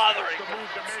bothering.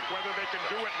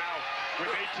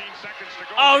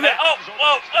 Oh, no.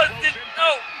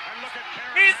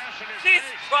 She's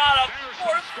trying to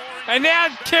force. And now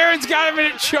Karen's got him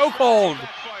in a chokehold.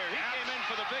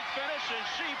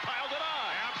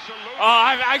 Oh,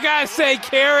 I gotta say,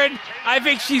 Karen, I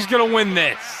think she's gonna win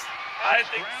this. I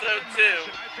think so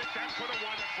too.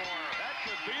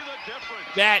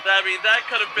 That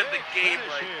could have been the game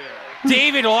right there.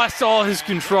 David lost all his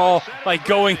control, like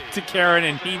going to Karen,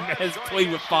 and he has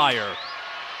played with fire.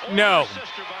 No.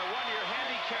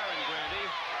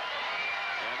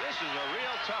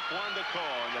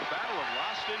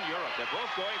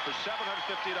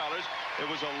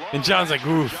 And John's like,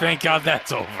 ooh, thank God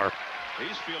that's over.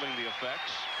 He's feeling the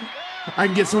effects. I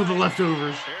can get some of the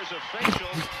leftovers. Here's a facial.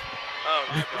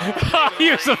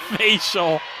 Here's a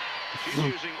facial. She's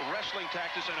using wrestling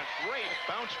tactics and a great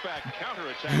bounce back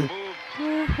counterattack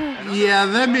move. Yeah,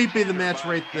 that may be the match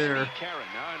right there.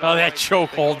 Oh, that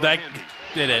chokehold, that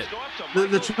did it.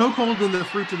 The chokehold and the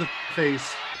fruit to the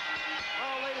face.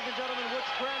 Oh, ladies and gentlemen,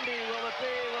 which Grandy will it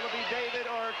be? Will it be David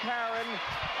or Karen?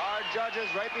 Our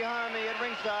judges right behind me at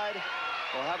ringside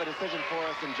will have a decision for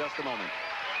us in just a moment.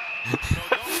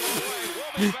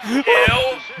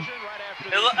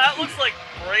 That looks like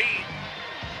brain.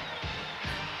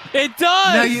 It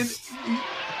does.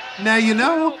 Now you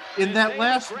know, in that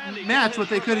last match, what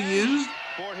they could have used?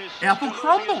 Apple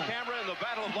crumble.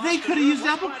 They could have used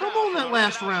apple crumble in that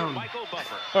last round.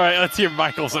 All right, let's hear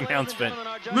Michael's announcement.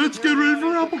 Let's get ready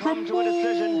for apple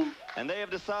crumble. And they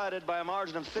have decided by a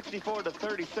margin of 64 to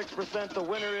 36%, the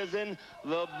winner is in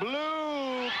the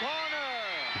blue corner.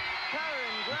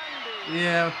 Karen Grandy.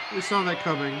 Yeah, we saw that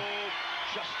coming.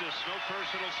 Justice, no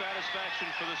personal satisfaction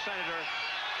for the senator.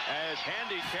 As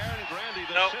handy Karen Grandy,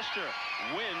 the sister,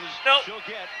 wins, she'll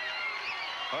get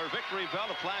her victory belt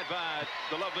applied by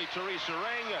the lovely Teresa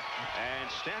Ring.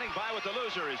 And standing by with the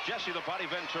loser is Jesse the Body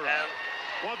Ventura.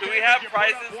 Do we have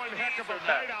prizes?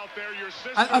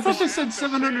 I thought they said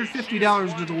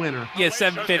 $750 to the winner. Yeah,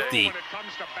 $750.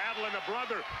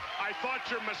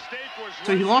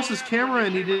 So he lost his camera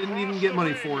and he didn't even get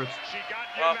money for it.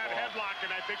 By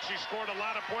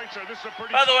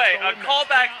the way, a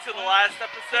callback to the last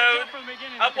episode.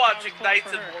 I'm watching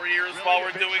Knights and Warriors while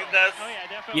we're doing this.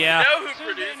 Yeah. You know who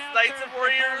produced Knights and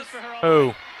Warriors?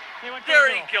 Who?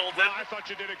 Gary Gilden. I thought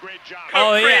you did a great job.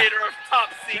 Co-creator of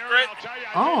Top Secret.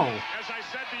 Oh. As I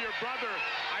said to your brother,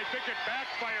 I think it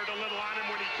backfired a little on him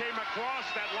when he came across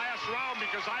that last round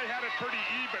because I had it pretty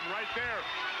even right there.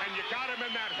 And you got him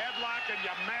in that headlock and you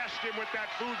mashed him with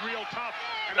that food real tough.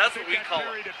 And that's what we call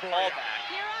it. Callback.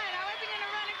 You're right. I wasn't going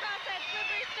to run across that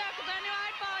slippery stuff because I knew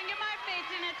I'd fall and get my face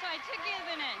in it, so I took his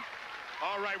in it.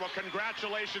 All right, well,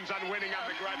 congratulations on winning on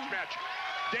the grudge match.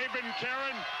 David and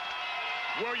Karen,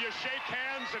 will you shake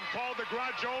hands and call the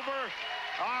grudge over?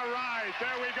 All right,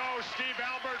 there we go, Steve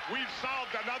Albert. We've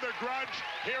solved another grudge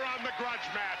here on the grudge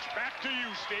match. Back to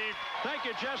you, Steve. Thank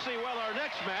you, Jesse. Well, our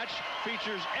next match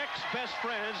features ex-best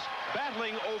friends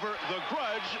battling over the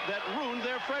grudge that ruined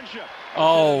their friendship.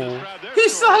 Oh. He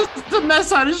still has the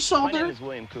mess on his shoulder. My name is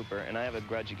William Cooper, and I have a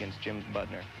grudge against Jim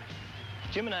Butner.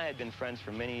 Jim and I had been friends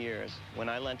for many years when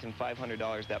I lent him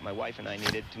 $500 that my wife and I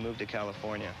needed to move to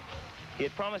California. He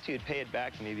had promised he would pay it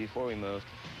back to me before we moved,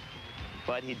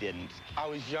 but he didn't. I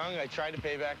was young. I tried to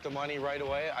pay back the money right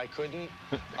away. I couldn't.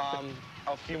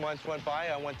 A few months went by.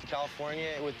 I went to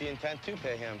California with the intent to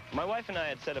pay him. My wife and I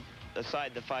had set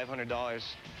aside the $500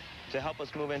 to help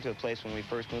us move into a place when we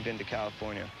first moved into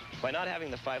California. By not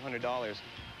having the $500,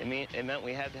 it meant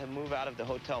we had to move out of the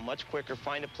hotel much quicker,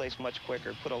 find a place much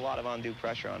quicker, put a lot of undue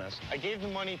pressure on us. I gave the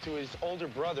money to his older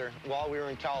brother while we were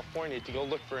in California to go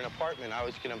look for an apartment. I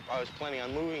was planning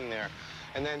on moving there.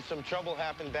 And then some trouble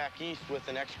happened back east with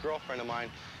an ex-girlfriend of mine,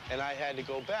 and I had to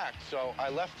go back. So I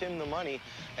left him the money,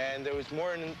 and there was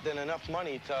more than enough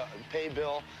money to pay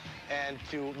Bill and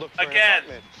to look for an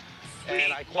apartment.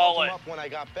 And I called him up when I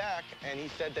got back, and he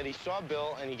said that he saw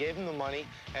Bill, and he gave him the money,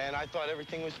 and I thought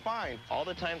everything was fine. All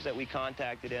the times that we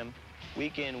contacted him,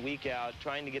 week in, week out,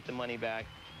 trying to get the money back,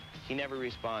 he never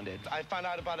responded. I found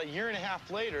out about a year and a half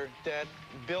later that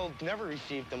Bill never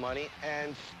received the money,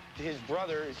 and his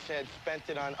brother had spent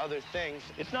it on other things.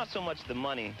 It's not so much the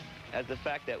money as the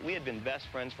fact that we had been best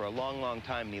friends for a long, long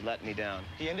time, and he let me down.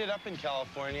 He ended up in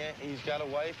California. He's got a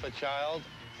wife, a child,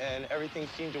 and everything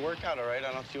seemed to work out all right.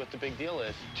 I don't see what the big deal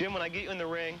is. Jim, when I get you in the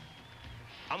ring,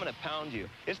 I'm going to pound you.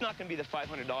 It's not going to be the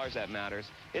 $500 that matters.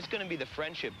 It's going to be the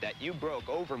friendship that you broke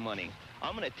over money.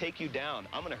 I'm going to take you down.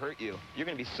 I'm going to hurt you. You're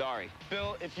going to be sorry.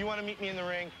 Bill, if you want to meet me in the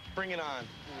ring, bring it on.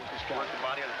 Work the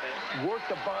body on the face. Work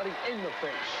the body in the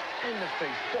face. In the face,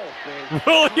 both, man.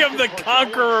 William the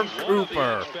Conqueror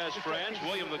Cooper. Best friends,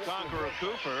 William the Conqueror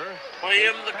Cooper.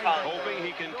 William the Conqueror. Hoping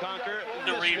he can conquer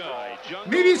The this Reaper. guy.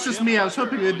 Maybe it's just me. I was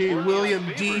hoping it'd be William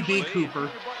D.B.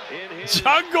 Cooper.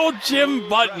 Jungle Jim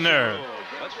Butner.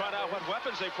 Let's find out what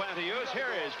weapons they plan to use. Here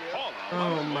is Paula.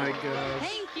 Oh my gosh.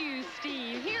 Thank you,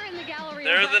 Steve. Here in the gallery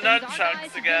They're of the weapons, our nunchucks guys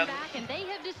have been again. back, and they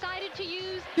have decided to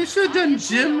use They should have done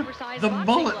obviously Jim oversized the boxing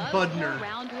Mullet gloves Budner. for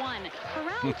round one. For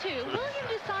round two, William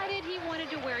decided he wanted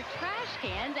to wear trash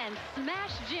cans and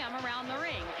smash Jim around the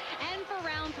ring. And for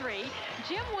round three,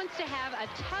 Jim wants to have a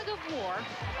tug of war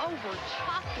over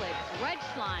chocolate grudge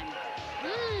slime.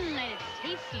 And it's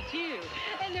tasty too.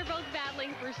 And they're both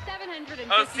battling for $750.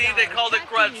 Oh, see, they called it Back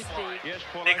to grudge you, slime. Steve. Yes,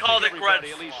 Paul, They I called think it grudge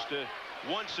everybody at least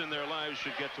once in their lives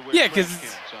should get to wear Yeah, trash 'cause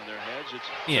cans on their heads. It's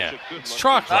yeah, such a good it's look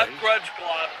chocolate. these Not days.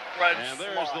 grudge And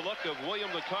there's slime. the look of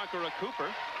William the Conqueror Cooper.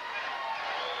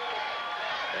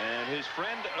 And his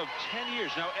friend of 10 years,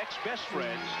 now ex-best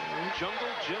friends, Jungle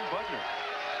Jim Butner.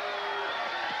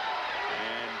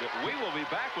 And we will be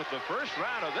back with the first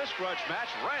round of this grudge match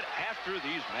right after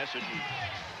these messages.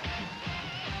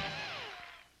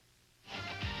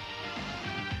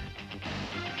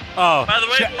 Oh, By the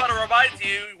way, I want to remind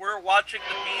you, we're watching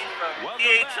the feed from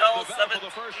THL 17.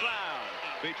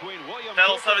 Between William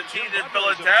Channel Cooper 17 Jim in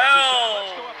Butner is about to Philadelphia. start.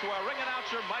 Let's go up to our ring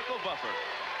announcer, Michael Buffer.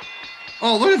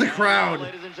 Oh, look at the crowd.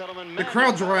 Ladies and gentlemen, The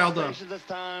crowd's riled up. It's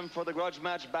time for the grudge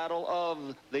match battle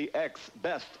of the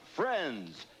ex-best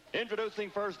friends. Introducing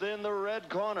first in the red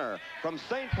corner from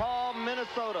St. Paul,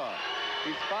 Minnesota.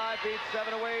 He's 5 feet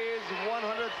 7 and weighs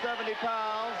 170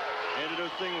 pounds.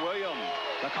 Introducing William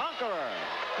the Conqueror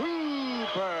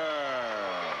Cooper.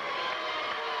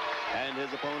 And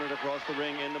his opponent across the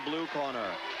ring in the blue corner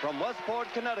from Westport,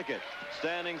 Connecticut,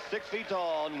 standing 6 feet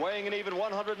tall and weighing an even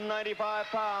 195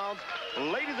 pounds.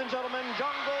 Ladies and gentlemen,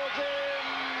 Jungle Jim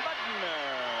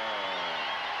Butner.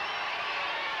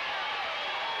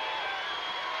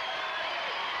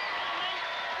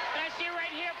 Can I see it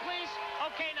right here, please?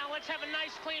 Okay, now let's have a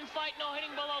nice, clean fight. No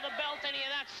hitting below the belt, any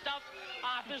of that stuff.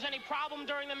 If there's any problem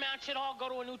during the match at all, go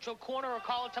to a neutral corner or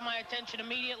call it to my attention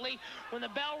immediately. When the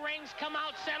bell rings, come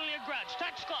out, settle your grudge.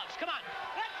 Touch gloves. Come on.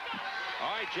 Let's go.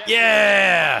 All right, Jeff.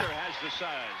 Yeah. Butner has the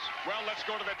size. Well, let's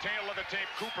go to the tail of the tape.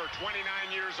 Cooper, 29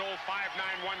 years old,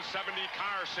 5'9", 170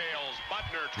 car sales.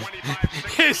 Butner,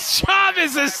 25, 60. His job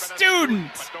is a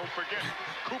student. But don't forget,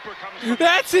 Cooper comes from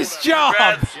That's his job.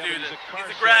 Grad student. He's a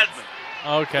grad student.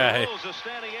 Okay. The rules, a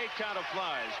standing 8 count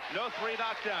applies. No 3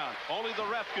 knockdown. Only the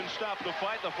ref can stop the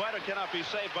fight. The fighter cannot be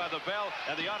saved by the bell,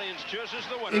 and the audience chooses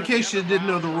the winner. In case you at the end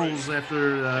didn't know of the round rules three.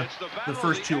 after It's the battle the of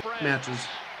first two friends. matches.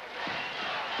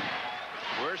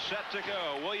 We're set to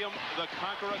go. William the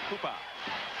Conqueror Cooper.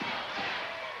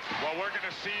 Well, we're going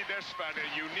to see this in a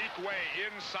unique way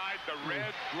inside the red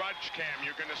grudge cam.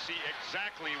 You're going to see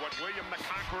exactly what William the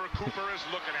Conqueror Cooper is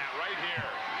looking at right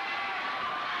here.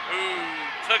 Ooh,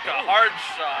 took a hard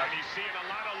shot. And he's seeing a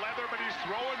lot of leather, but he's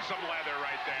throwing some leather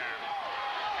right there.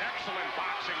 Excellent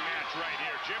boxing match right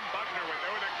here. Jim Butner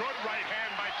with a good right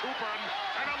hand by Cooper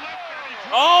and a left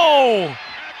hand. Oh,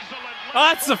 Excellent left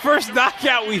that's the hook. first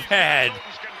knockout we've had.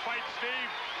 Can fight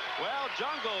Steve. Well,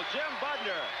 Jungle Jim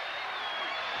Butner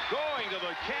going to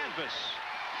the canvas.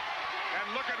 And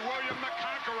look at William the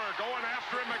Conqueror going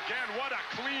after him again. What a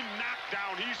clean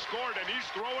knockdown he scored, and he's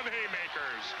throwing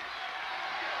haymakers.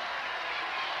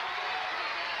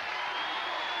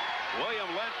 William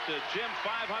lent to Jim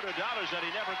 $500 that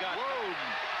he never got. Whoa.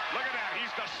 Look at that.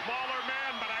 He's the smaller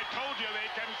man, but I told you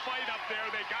they can fight up there.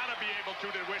 They got to be able to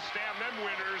withstand them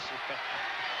winners.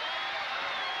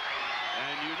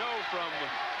 And you know from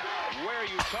where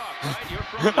you talk, right? You're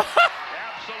from the...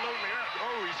 Absolutely.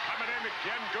 Oh, he's coming in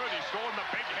again good. He's throwing the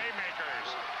big haymakers.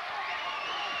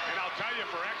 And I'll tell you,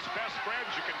 for ex-best friends,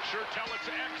 you can sure tell it's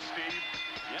ex, Steve.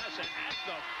 Yes, and at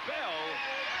the bell,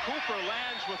 Cooper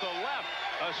lands with a left.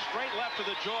 A straight left to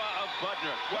the jaw of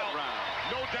Butner. Well, round.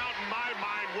 no doubt in my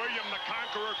mind, William the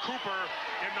Conqueror Cooper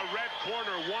in the red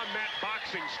corner won that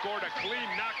boxing, scored a clean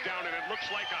knockdown, and it looks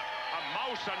like a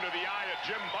mouse under the eye of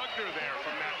Jim Butner there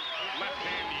from that left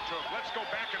hand he took. Let's go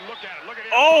back and look at it. Look at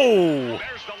it. Oh!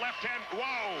 There's the left hand.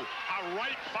 Whoa! A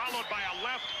right followed by a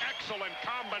left. Excellent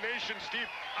combination, Steve.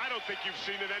 I don't think you've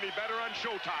seen it any better on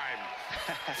Showtime.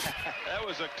 That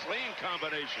was a clean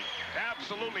combination.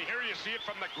 Absolutely. Here you see it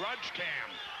from the grudge cam.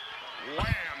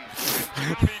 Wham!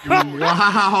 And down he goes.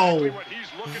 Wow. Exactly what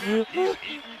he's looking at. He's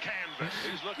eating canvas.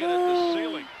 He's looking at the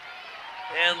ceiling.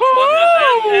 And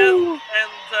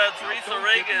Teresa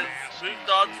Reagan moved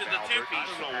on to the two-piece. I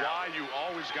don't know why you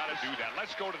always got to do that.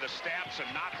 Let's go to the stats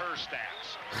and not her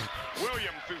stats.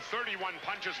 William threw 31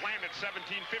 punches, landed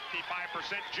 17,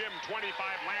 55%. Jim 25,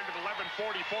 landed 11,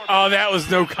 44. Oh, that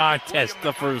was no contest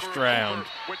the first round.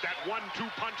 With that 1-2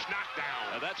 punch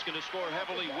knockdown. Now that's going to score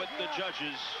heavily with the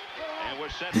judges. And we're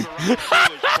set for round 2,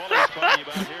 as Paulie's talking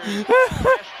about here.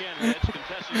 Trash can heads,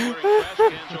 contestants wearing trash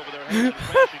cans over their heads and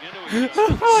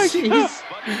crashing into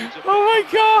each other. Oh my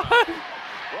God!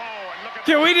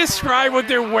 Can we describe what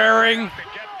they're wearing?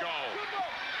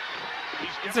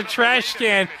 It's a trash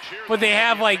can, but they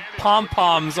have like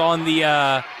pom-poms on the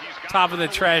top of the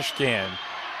trash can.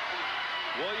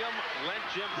 William lent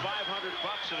Jim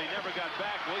 $500 and he never got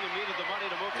back. William needed the money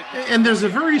to move the And there's a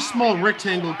very small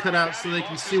rectangle cut out so they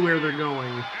can see where they're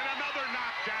going.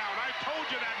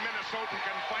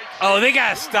 Oh, they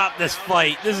gotta stop this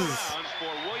fight. This is.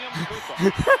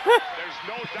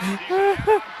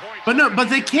 But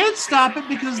they can't stop it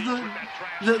because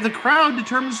the crowd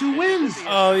determines who wins.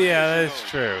 Oh yeah, that's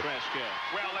true.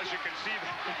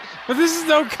 But this is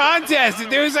no contest.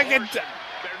 There was like a.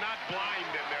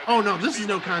 Oh no, this is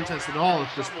no contest at all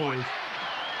at this point.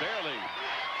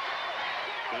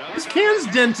 This can's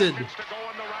dented.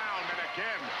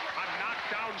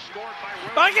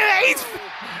 Look at it!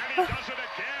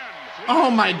 Oh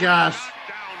my gosh.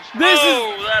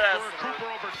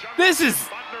 This is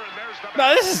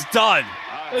done.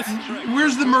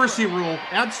 Where's the mercy rule?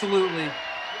 Absolutely.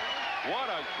 What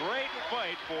a great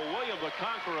fight for William the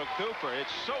Conqueror Cooper.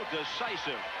 It's so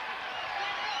decisive.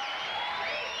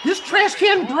 This trash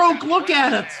can broke. Look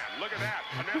at it. Look at that.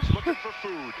 Annette's looking for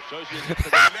food. So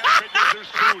there's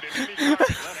food in any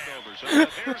leftovers.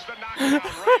 Here's the knockdown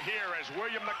right here as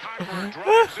William the Conqueror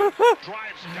drives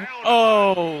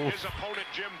down his opponent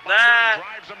Jim Butler,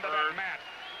 drives him to that mat.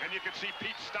 And you can see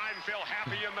Pete Steinfeld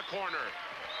happy in the corner.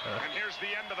 And here's the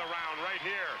end of the round right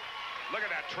here. Look at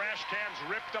that. Trash cans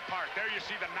ripped apart. There you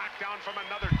see the knockdown from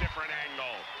another different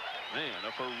angle. Man,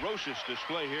 a ferocious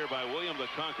display here by William the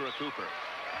Conqueror Cooper.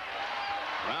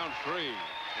 Round 3.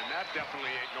 And that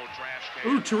definitely ain't no trash can.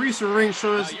 Ooh, Teresa Ring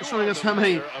showing us how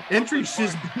many entries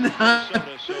she's been on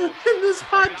in this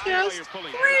podcast. 3.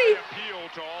 Appeal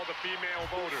to all the female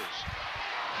voters.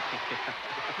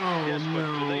 Oh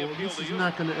no, this is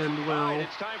not going to end well.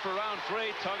 It's time for round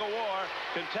 3, tug of war.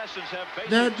 Contestants have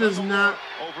that does not.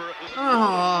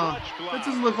 Oh, that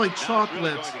doesn't look like chocolate.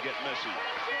 There it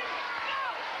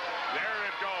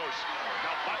goes.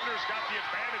 Now Butler's got the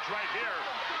advantage right here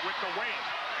with the weight,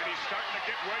 and he's starting to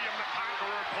get William the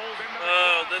Conqueror pulled into the.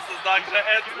 Oh, this is not going to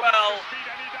end well.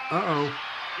 Uh-oh.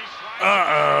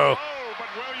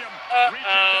 But William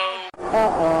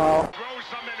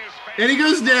And he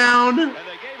goes down. And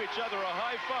they gave each other a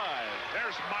high five.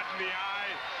 There's mud in the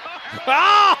eye.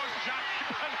 Ah!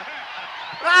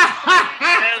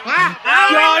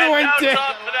 John went down.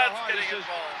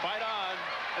 Fight on,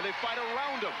 and they fight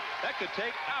around him. That could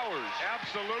take hours.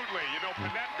 Absolutely. You know,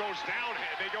 Panette goes down.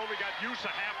 They only got use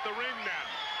of half the ring then.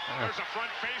 There's a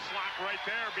front face lock right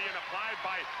there being applied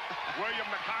by William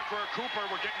the Conqueror Cooper.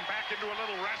 We're getting back into a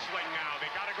little wrestling now.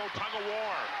 They got to go tug of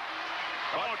war.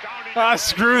 Oh, down he goes.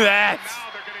 Screw that.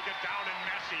 Now they're going to get down and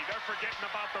messy. They're forgetting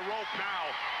about the rope now.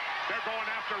 They're going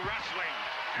after wrestling.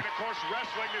 And, of course,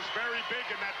 wrestling is very big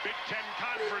in that Big Ten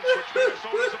Conference, which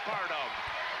Minnesota's a part of.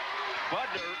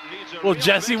 Well,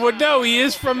 Jesse would know. He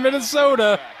is from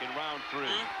Minnesota.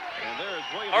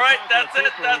 All right, that's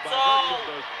it. That's all.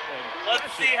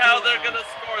 Let's see how they're going to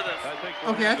score this.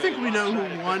 Okay, I think we know who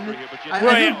won. I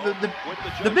think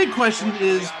the big question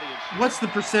is, what's the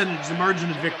percentage, the margin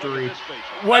of victory?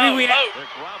 What do we have?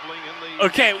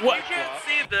 Okay, what? You can't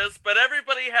see this, but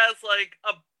everybody has like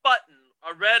a button,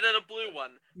 a red and a blue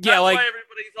one. Yeah, That's like why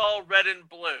everybody's all red and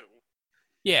blue.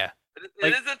 Yeah.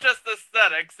 It isn't just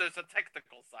aesthetics, there's a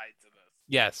technical side to this.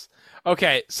 Yes.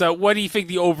 Okay, so what do you think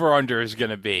the over-under is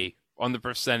going to be on the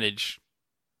percentage?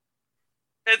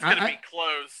 It's going to be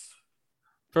close.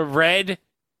 For red?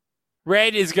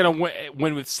 Red is going to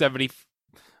win with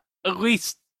at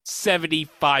least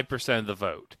 75% of the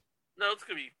vote. No, it's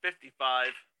going to be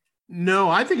 55. No,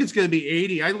 I think it's going to be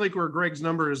 80. I like where Greg's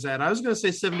number is at. I was going to say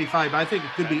 75. I think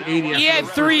it could be 80. He had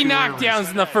 3 knockdowns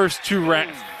in the first 2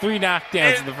 rounds. 3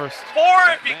 knockdowns in the first. 4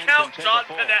 if you count John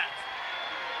Panette.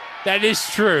 That is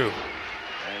true.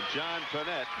 And John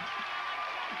Panette.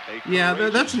 Yeah,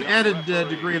 that's an added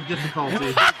degree of difficulty.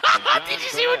 Did you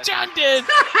see what John did?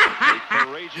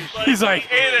 He's like,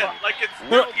 he ate it like it's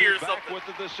Milky or something. With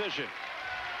the decision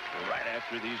right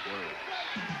after these words.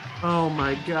 Oh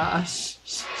my gosh.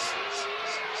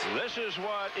 This is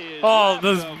what is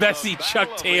those messy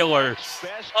Chuck Taylors.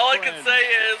 All I can say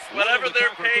is, whatever they're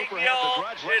paying y'all,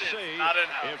 it is not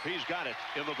enough. If he's got it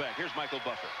in the back. Here's Michael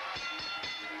Buffer.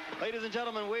 Ladies and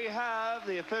gentlemen, we have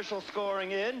the official scoring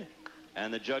in,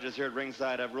 and the judges here at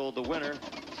ringside have ruled the winner.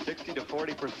 60 to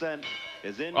 40%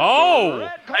 is in. Oh!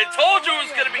 I told you it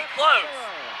was going to be close.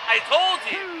 I told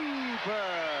you.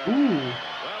 Ooh.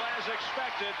 Well, as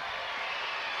expected,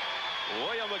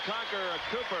 William the Conqueror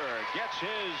Cooper gets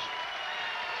his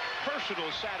personal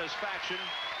satisfaction.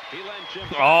 He lent Jim.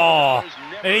 Oh,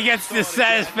 and he gets the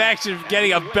satisfaction of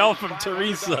getting a belt from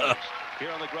Teresa.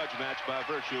 Here on the grudge match by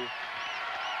virtue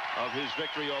of his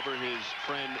victory over his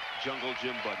friend Jungle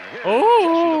Jim Butner. Here,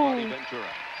 oh. Jesse the Body Ventura.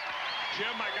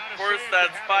 Jim, I gotta Of course, say,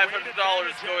 that's had a $500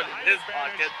 weight going in his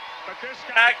pocket. But this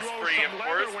guy throws Tax-free, some of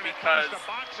leather course, when it because comes to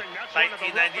boxing. That's one of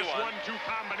the roughest 1991. 1-2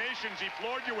 combinations he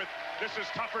floored you with. This is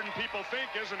tougher than people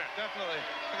think, isn't it? Definitely.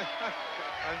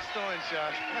 I'm still in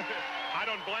shock. I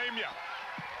don't blame you.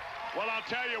 Well, I'll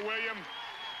tell you, William,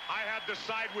 I had to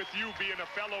side with you being a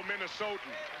fellow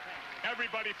Minnesotan.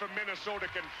 Everybody from Minnesota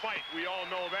can fight. We all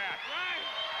know that. Right.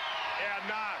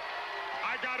 And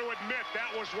I got to admit,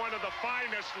 that was one of the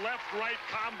finest left-right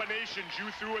combinations you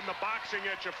threw in the boxing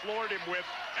that you floored him with.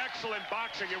 Excellent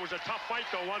boxing. It was a tough fight,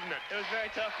 though, wasn't it? It was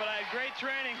very tough, but I had great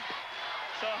training.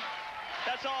 So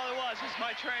that's all it was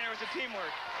my trainer. It was a teamwork.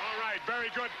 All right,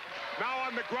 very good. Now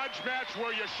on the grudge match,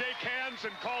 will you shake hands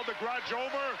and call the grudge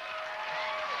over?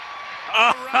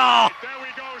 All right, there we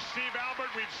go, Steve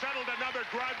Albert. We've settled another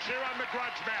grudge here on the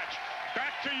grudge match.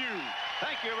 Back to you.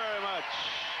 Thank you very much,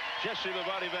 Jesse the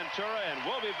Body Ventura, and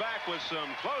we'll be back with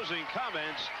some closing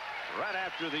comments right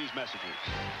after these messages.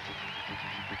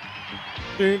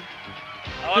 I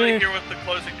want to hear what the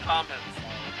closing comments are.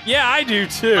 Yeah, I do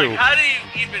too. Like, how do you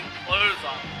even close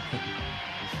on it?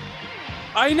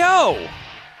 I know.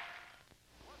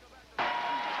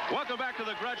 Welcome back to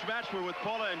the grudge match. We're with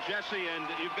Paula and Jesse, and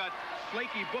you've got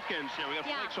flaky bookends here. We got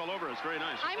flakes all over us. Very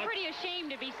nice. I'm pretty ashamed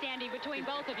to be standing between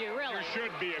both of you, really. You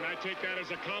should be, and I take that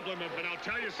as a compliment. But I'll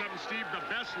tell you something, Steve, the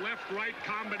best left-right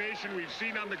combination we've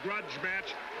seen on the grudge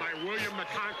match by William the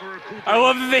Conqueror Cooper. I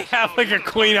love that they have like a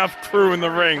cleanup crew in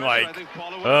the ring, like,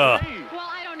 ugh. Well,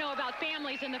 I don't know about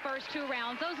families in the first 2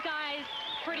 rounds. Those guys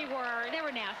they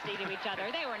were nasty to each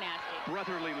other. They were nasty.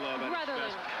 Brotherly love at its Brotherly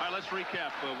best. love. All right, let's recap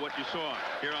what you saw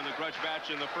here on the grudge match.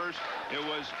 In the first, it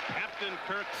was Captain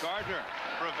Kirk Gardner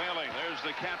prevailing. There's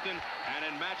the captain. And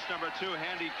in match number 2,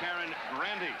 Handy Karen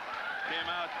Grandy came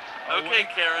out. Okay,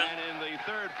 Karen. And in the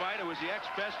third fight, it was the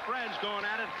ex-best friends going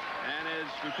at it. And as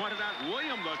we pointed out,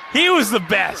 William the He was the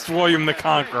best, William the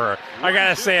Conqueror. I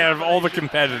gotta say, out of all the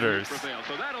competitors.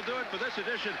 So that'll do it for this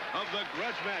edition of the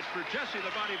grudge match for Jesse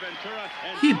the Body Ventura.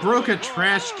 And He broke a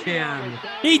trash can.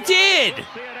 He did.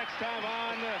 See you next time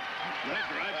on the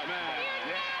grudge match.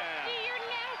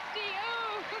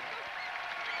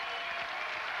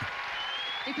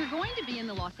 If you're going to be in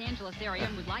the Los Angeles area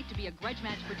and would like to be a grudge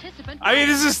match participant, I mean,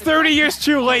 this is 30 years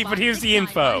too late, but here's the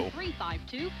info.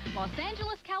 352 Los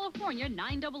Angeles, California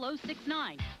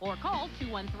 90069, or call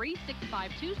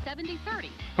 213-652-7030.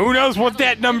 Who knows what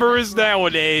that number is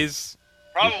nowadays?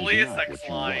 Probably a sex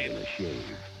line.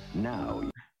 Now.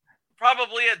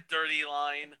 Probably a dirty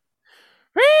line.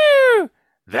 Woo!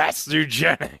 That's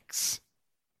eugenics.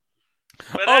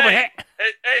 But Oh, hey,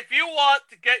 if you want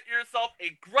to get yourself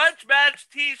a grudge match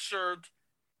t-shirt,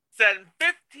 send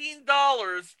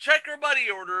 $15, check your money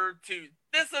order to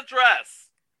this address.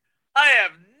 I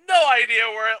have no idea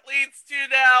where it leads to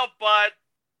now, but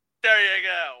there you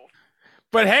go.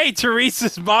 But hey,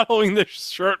 Teresa's modeling this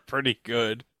shirt pretty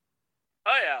good.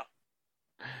 Oh, yeah.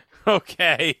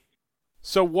 Okay.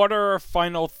 So what are our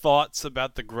final thoughts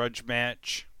about the grudge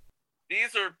match?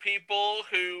 These are people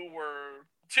who were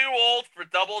too old for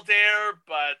Double Dare,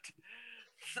 but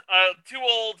too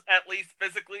old at least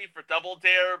physically for Double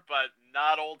Dare, but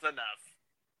not old enough.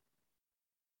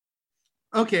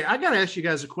 Okay, I got to ask you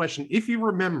guys a question. If you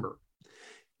remember,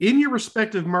 in your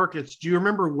respective markets, do you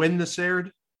remember when this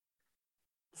aired?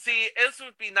 See, this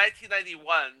would be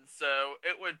 1991, so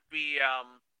it would be,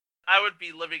 I would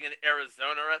be living in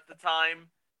Arizona at the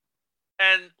time.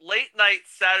 And late night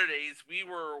Saturdays, we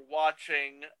were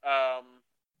watching,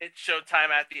 It's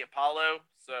Showtime at the Apollo,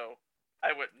 so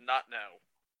I would not know.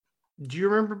 Do you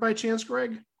remember by chance,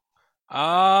 Greg?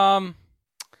 I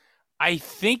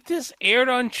think this aired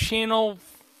on Channel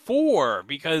 4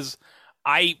 because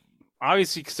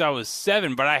obviously because I was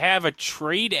 7, but I have a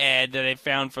trade ad that I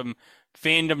found from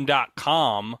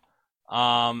fandom.com.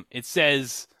 It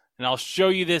says, and I'll show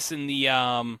you this in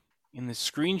the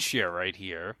screen share right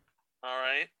here. All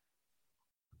right.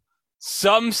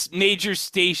 some major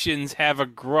stations have a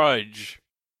grudge,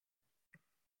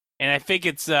 and I think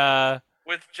it's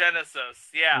with Genesis,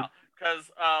 yeah,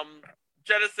 because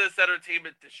Genesis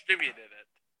Entertainment distributed it.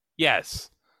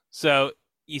 Yes. So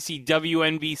you see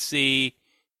WNBC,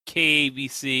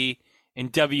 KABC,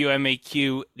 and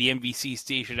WMAQ, the NBC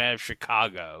station out of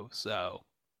Chicago. So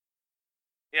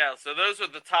yeah, so those are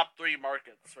the top 3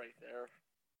 markets right there.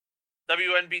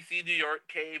 WNBC New York,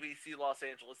 KABC Los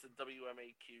Angeles, and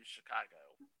WMAQ Chicago.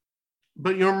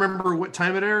 But you remember what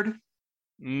time it aired?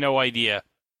 no idea.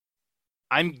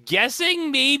 I'm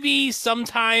guessing maybe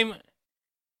sometime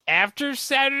after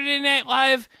Saturday Night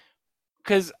Live,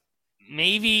 because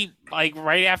maybe like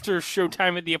right after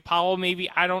Showtime at the Apollo, maybe,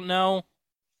 I don't know.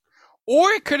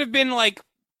 Or it could have been like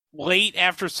late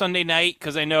after Sunday night,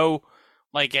 because I know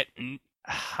like at,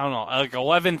 I don't know, like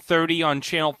 11:30 on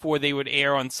Channel 4, they would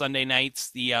air on Sunday nights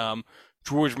the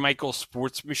George Michael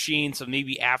Sports Machine, so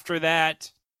maybe after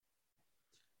that.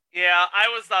 Yeah, I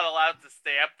was not allowed to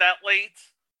stay up that late,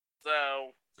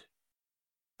 so...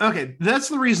 Okay, that's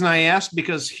the reason I asked,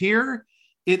 because here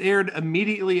it aired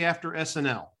immediately after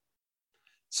SNL.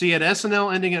 So you had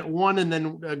SNL ending at 1 and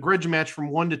then a grudge match from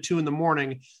 1 to 2 in the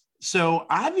morning. So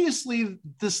obviously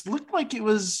this looked like it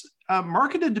was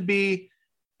marketed to be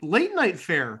late night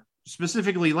fare,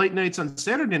 specifically late nights on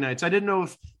Saturday nights. I didn't know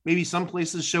if maybe some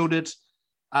places showed it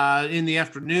in the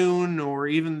afternoon or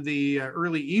even the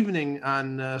early evening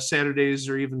on Saturdays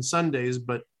or even Sundays,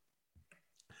 but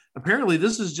apparently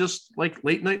this is just like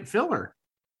late night filler.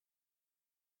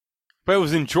 But it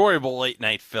was enjoyable late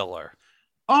night filler.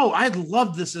 Oh, I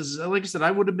loved this. As like I said,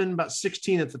 I would have been about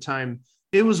 16 at the time.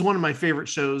 It was one of my favorite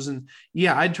shows. And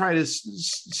yeah, I'd try to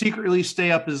secretly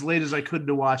stay up as late as I could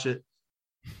to watch it.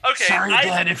 Okay. Sorry,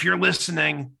 Dad, if you're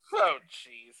listening. Oh,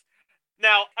 jeez.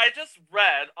 Now, I just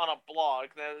read on a blog,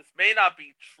 now this may not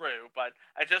be true, but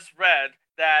I just read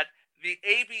that the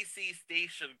ABC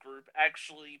station group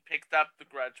actually picked up the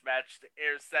grudge match to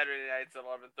air Saturday nights at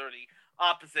 11:30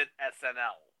 opposite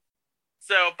SNL.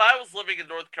 So if I was living in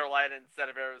North Carolina instead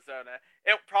of Arizona,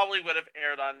 it probably would have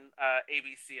aired on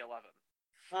ABC 11.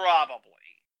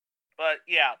 Probably. But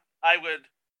yeah, I would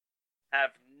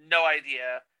have no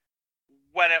idea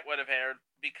when it would have aired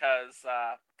because,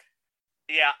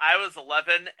 yeah, I was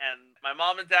 11 and my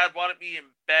mom and dad wanted me in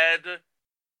bed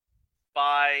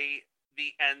by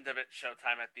the end of it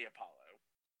Showtime at the Apollo.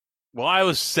 Well, I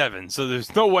was 7, so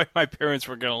there's no way my parents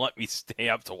were going to let me stay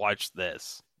up to watch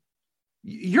this.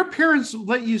 Your parents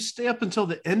let you stay up until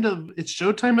the end of its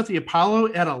Showtime at the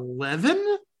Apollo at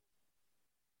 11?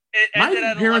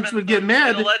 My parents would get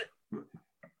mad.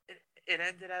 It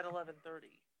ended at 11:30.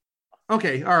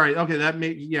 Okay, all right. Okay, that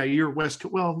may, yeah, you're West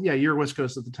you're West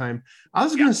Coast at the time. I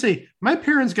was going to say, my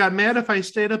parents got mad if I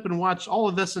stayed up and watched all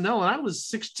of SNL, and I was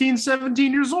 16,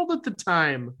 17 years old at the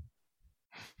time.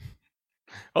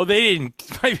 Oh,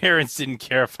 my parents didn't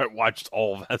care if I watched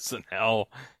all of SNL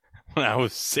when I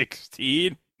was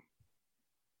 16.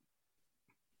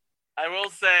 I will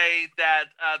say that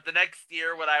the next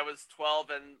year when I was 12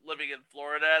 and living in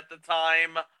Florida at the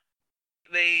time,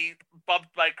 they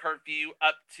bumped my curfew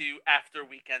up to after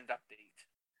Weekend Update.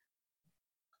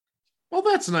 Well,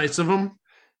 that's nice of them.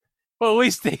 Well, at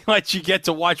least they let you get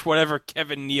to watch whatever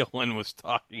Kevin Nealon was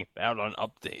talking about on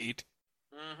Update.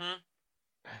 Mm-hmm.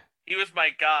 He was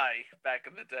my guy back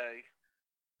in the day.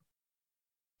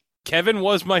 Kevin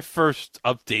was my first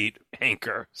Update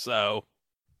anchor, so...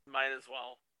 Mine as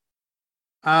well.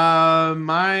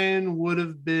 Mine would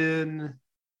have been...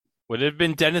 Would it have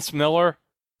been Dennis Miller?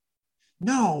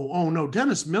 No, oh no,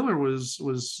 Dennis Miller was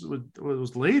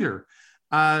later.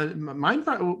 Mine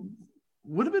probably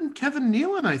would have been Kevin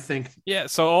Nealon, I think. Yeah,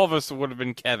 so all of us would have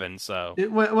been Kevin. So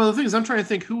well, the thing is, I'm trying to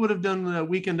think who would have done the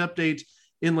Weekend Update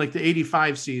in like the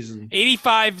 85 season.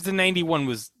 85 to 91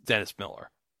 was Dennis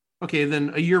Miller. Okay,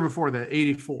 then a year before that,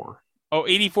 84. Oh,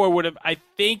 84 would have, I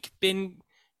think, been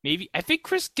maybe. I think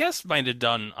Chris Guest might have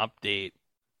done Update.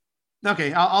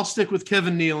 Okay, I'll stick with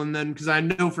Kevin Nealon then, because I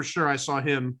know for sure I saw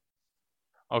him.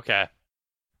 Okay.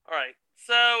 All right.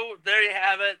 So there you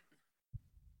have it.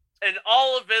 In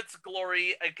all of its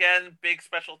glory, again, big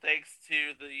special thanks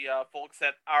to the folks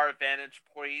at Our Vantage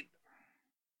Point.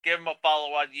 Give them a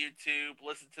follow on YouTube.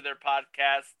 Listen to their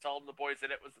podcast. Tell them the boys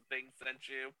that it was a thing sent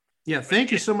you. Yeah,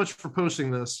 thank you so much for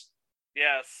posting this.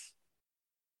 Yes.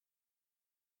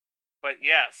 But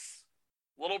yes,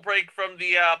 little break from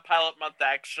the pilot month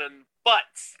action.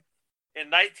 But in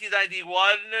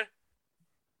 1991...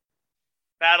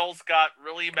 battles got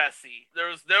really messy. There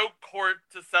was no court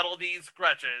to settle these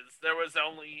grudges. There was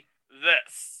only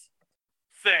this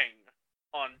thing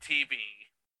on TV.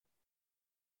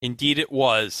 Indeed it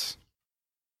was.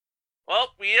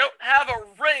 Well, we don't have a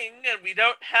ring, and we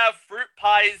don't have fruit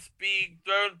pies being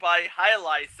thrown by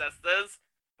highlight sisters,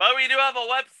 but we do have a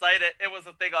website at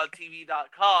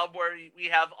itwasathingontv.com where we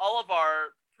have all of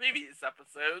our previous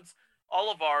episodes,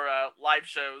 all of our live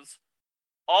shows,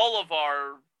 all of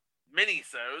our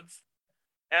mini-sodes,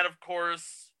 and of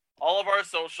course, all of our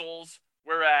socials.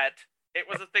 We're at It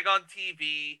Was a Thing on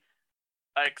TV,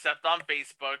 except on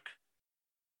Facebook,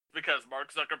 because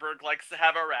Mark Zuckerberg likes to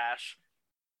have a rash.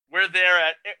 We're there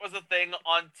at It Was a Thing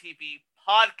on TV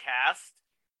podcast.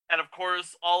 And of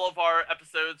course, all of our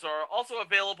episodes are also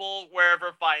available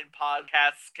wherever fine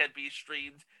podcasts can be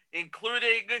streamed,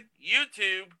 including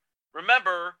YouTube.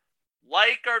 Remember,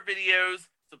 like our videos,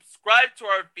 subscribe to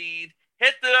our feed,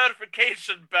 hit the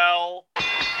notification bell.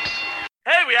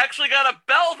 Hey, we actually got a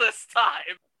bell this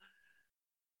time.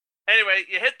 Anyway,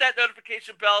 you hit that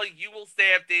notification bell, you will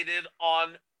stay updated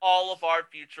on all of our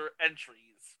future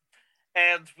entries.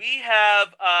 And we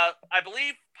have, I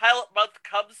believe, Pilot Month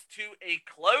comes to a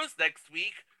close next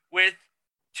week with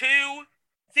 2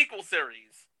 sequel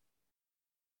series.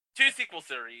 2 sequel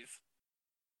series.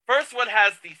 First one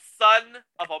has the son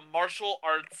of a martial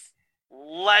arts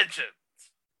legend,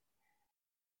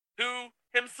 who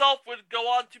himself would go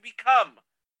on to become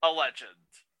a legend.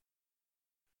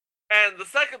 And the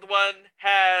second one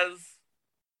has,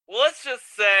 well, let's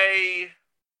just say,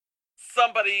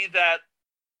 somebody that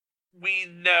we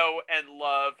know and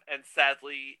love and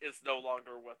sadly is no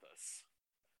longer with us.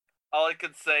 All I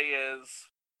can say is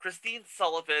Christine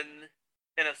Sullivan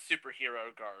in a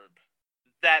superhero garb.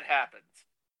 That happened.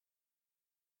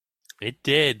 It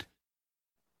did.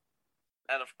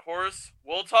 And of course,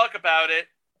 we'll talk about it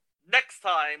next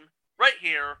time right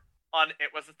here on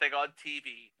It Was a Thing on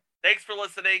TV. Thanks for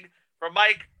listening. For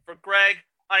Mike, for Greg,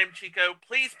 I'm Chico.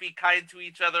 Please be kind to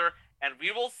each other, and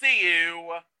we will see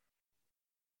you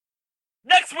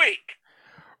next week!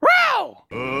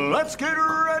 Let's get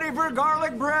ready for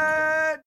garlic bread!